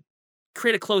having to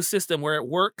create a closed system where it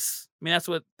works. I mean, that's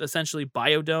what essentially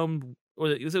Biodome, or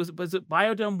was it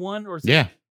Biodome 1 or yeah.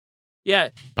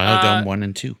 Biodome 1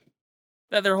 and 2.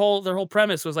 That their whole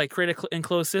premise was like create an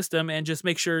enclosed system and just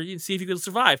make sure you see if you could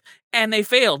survive. And they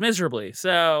failed miserably.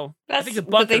 So I think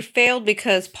but they failed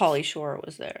because Pauly Shore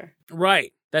was there.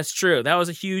 Right. That's true. That was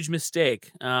a huge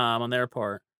mistake on their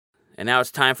part. And now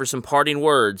it's time for some parting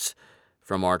words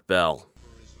from Art Bell.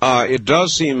 It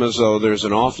does seem as though there's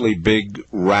an awfully big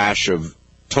rash of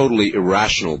totally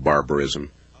irrational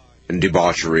barbarism and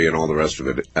debauchery and all the rest of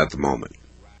it at the moment.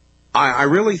 I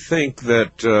really think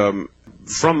that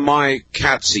from my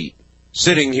cat seat,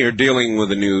 sitting here dealing with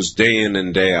the news day in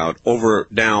and day out over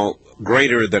now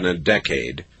greater than a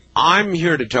decade, I'm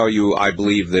here to tell you I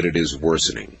believe that it is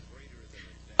worsening.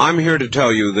 I'm here to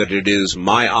tell you that it is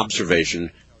my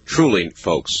observation, truly,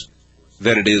 folks,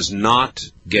 that it is not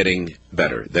getting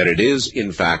better, that it is,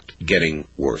 in fact, getting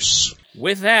worse.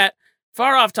 With that,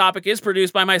 Far Off Topic is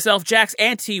produced by myself, Jax,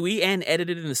 and Tiwi, and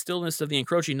edited in the stillness of the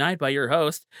encroaching night by your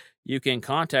host. You can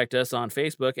contact us on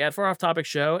Facebook at Far Off Topic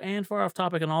Show and Far Off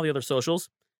Topic on all the other socials.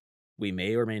 We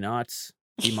may or may not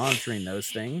be monitoring those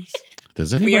things.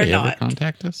 Does anybody ever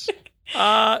contact us?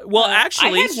 Well,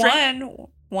 actually, I had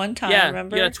one time. Yeah,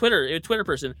 remember? Yeah, Twitter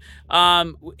person.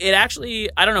 It actually,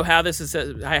 I don't know how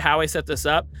I set this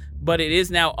up, but it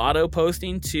is now auto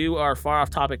posting to our Far Off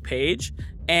Topic page,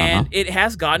 and it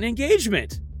has gotten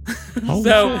engagement. Oh,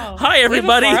 so wow. Hi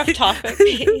everybody. We have a Far Off Topic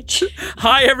page.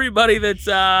 Hi everybody that's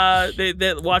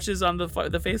that watches on the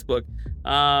Facebook.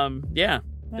 Yeah,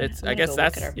 I guess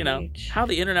that's how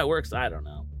the internet works. I don't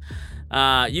know.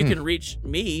 You can reach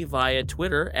me via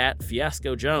Twitter at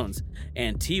Fiasco Jones,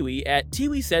 and Tiwi at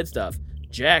Tiwi Said Stuff,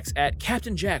 Jax at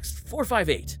Captain Jax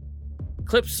 458.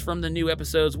 Clips from the new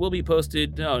episodes will be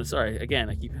posted. No, sorry. Again,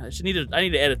 I need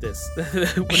to edit this.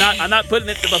 I'm not putting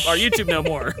it to our YouTube no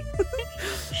more.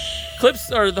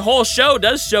 Clips, or the whole show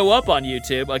does show up on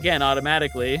YouTube again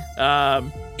automatically.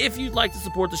 If you'd like to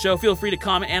support the show, feel free to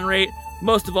comment and rate.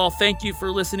 Most of all, thank you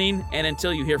for listening, and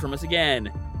until you hear from us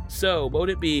again, so mote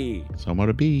it be. So mote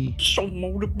it be. So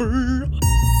mote it be.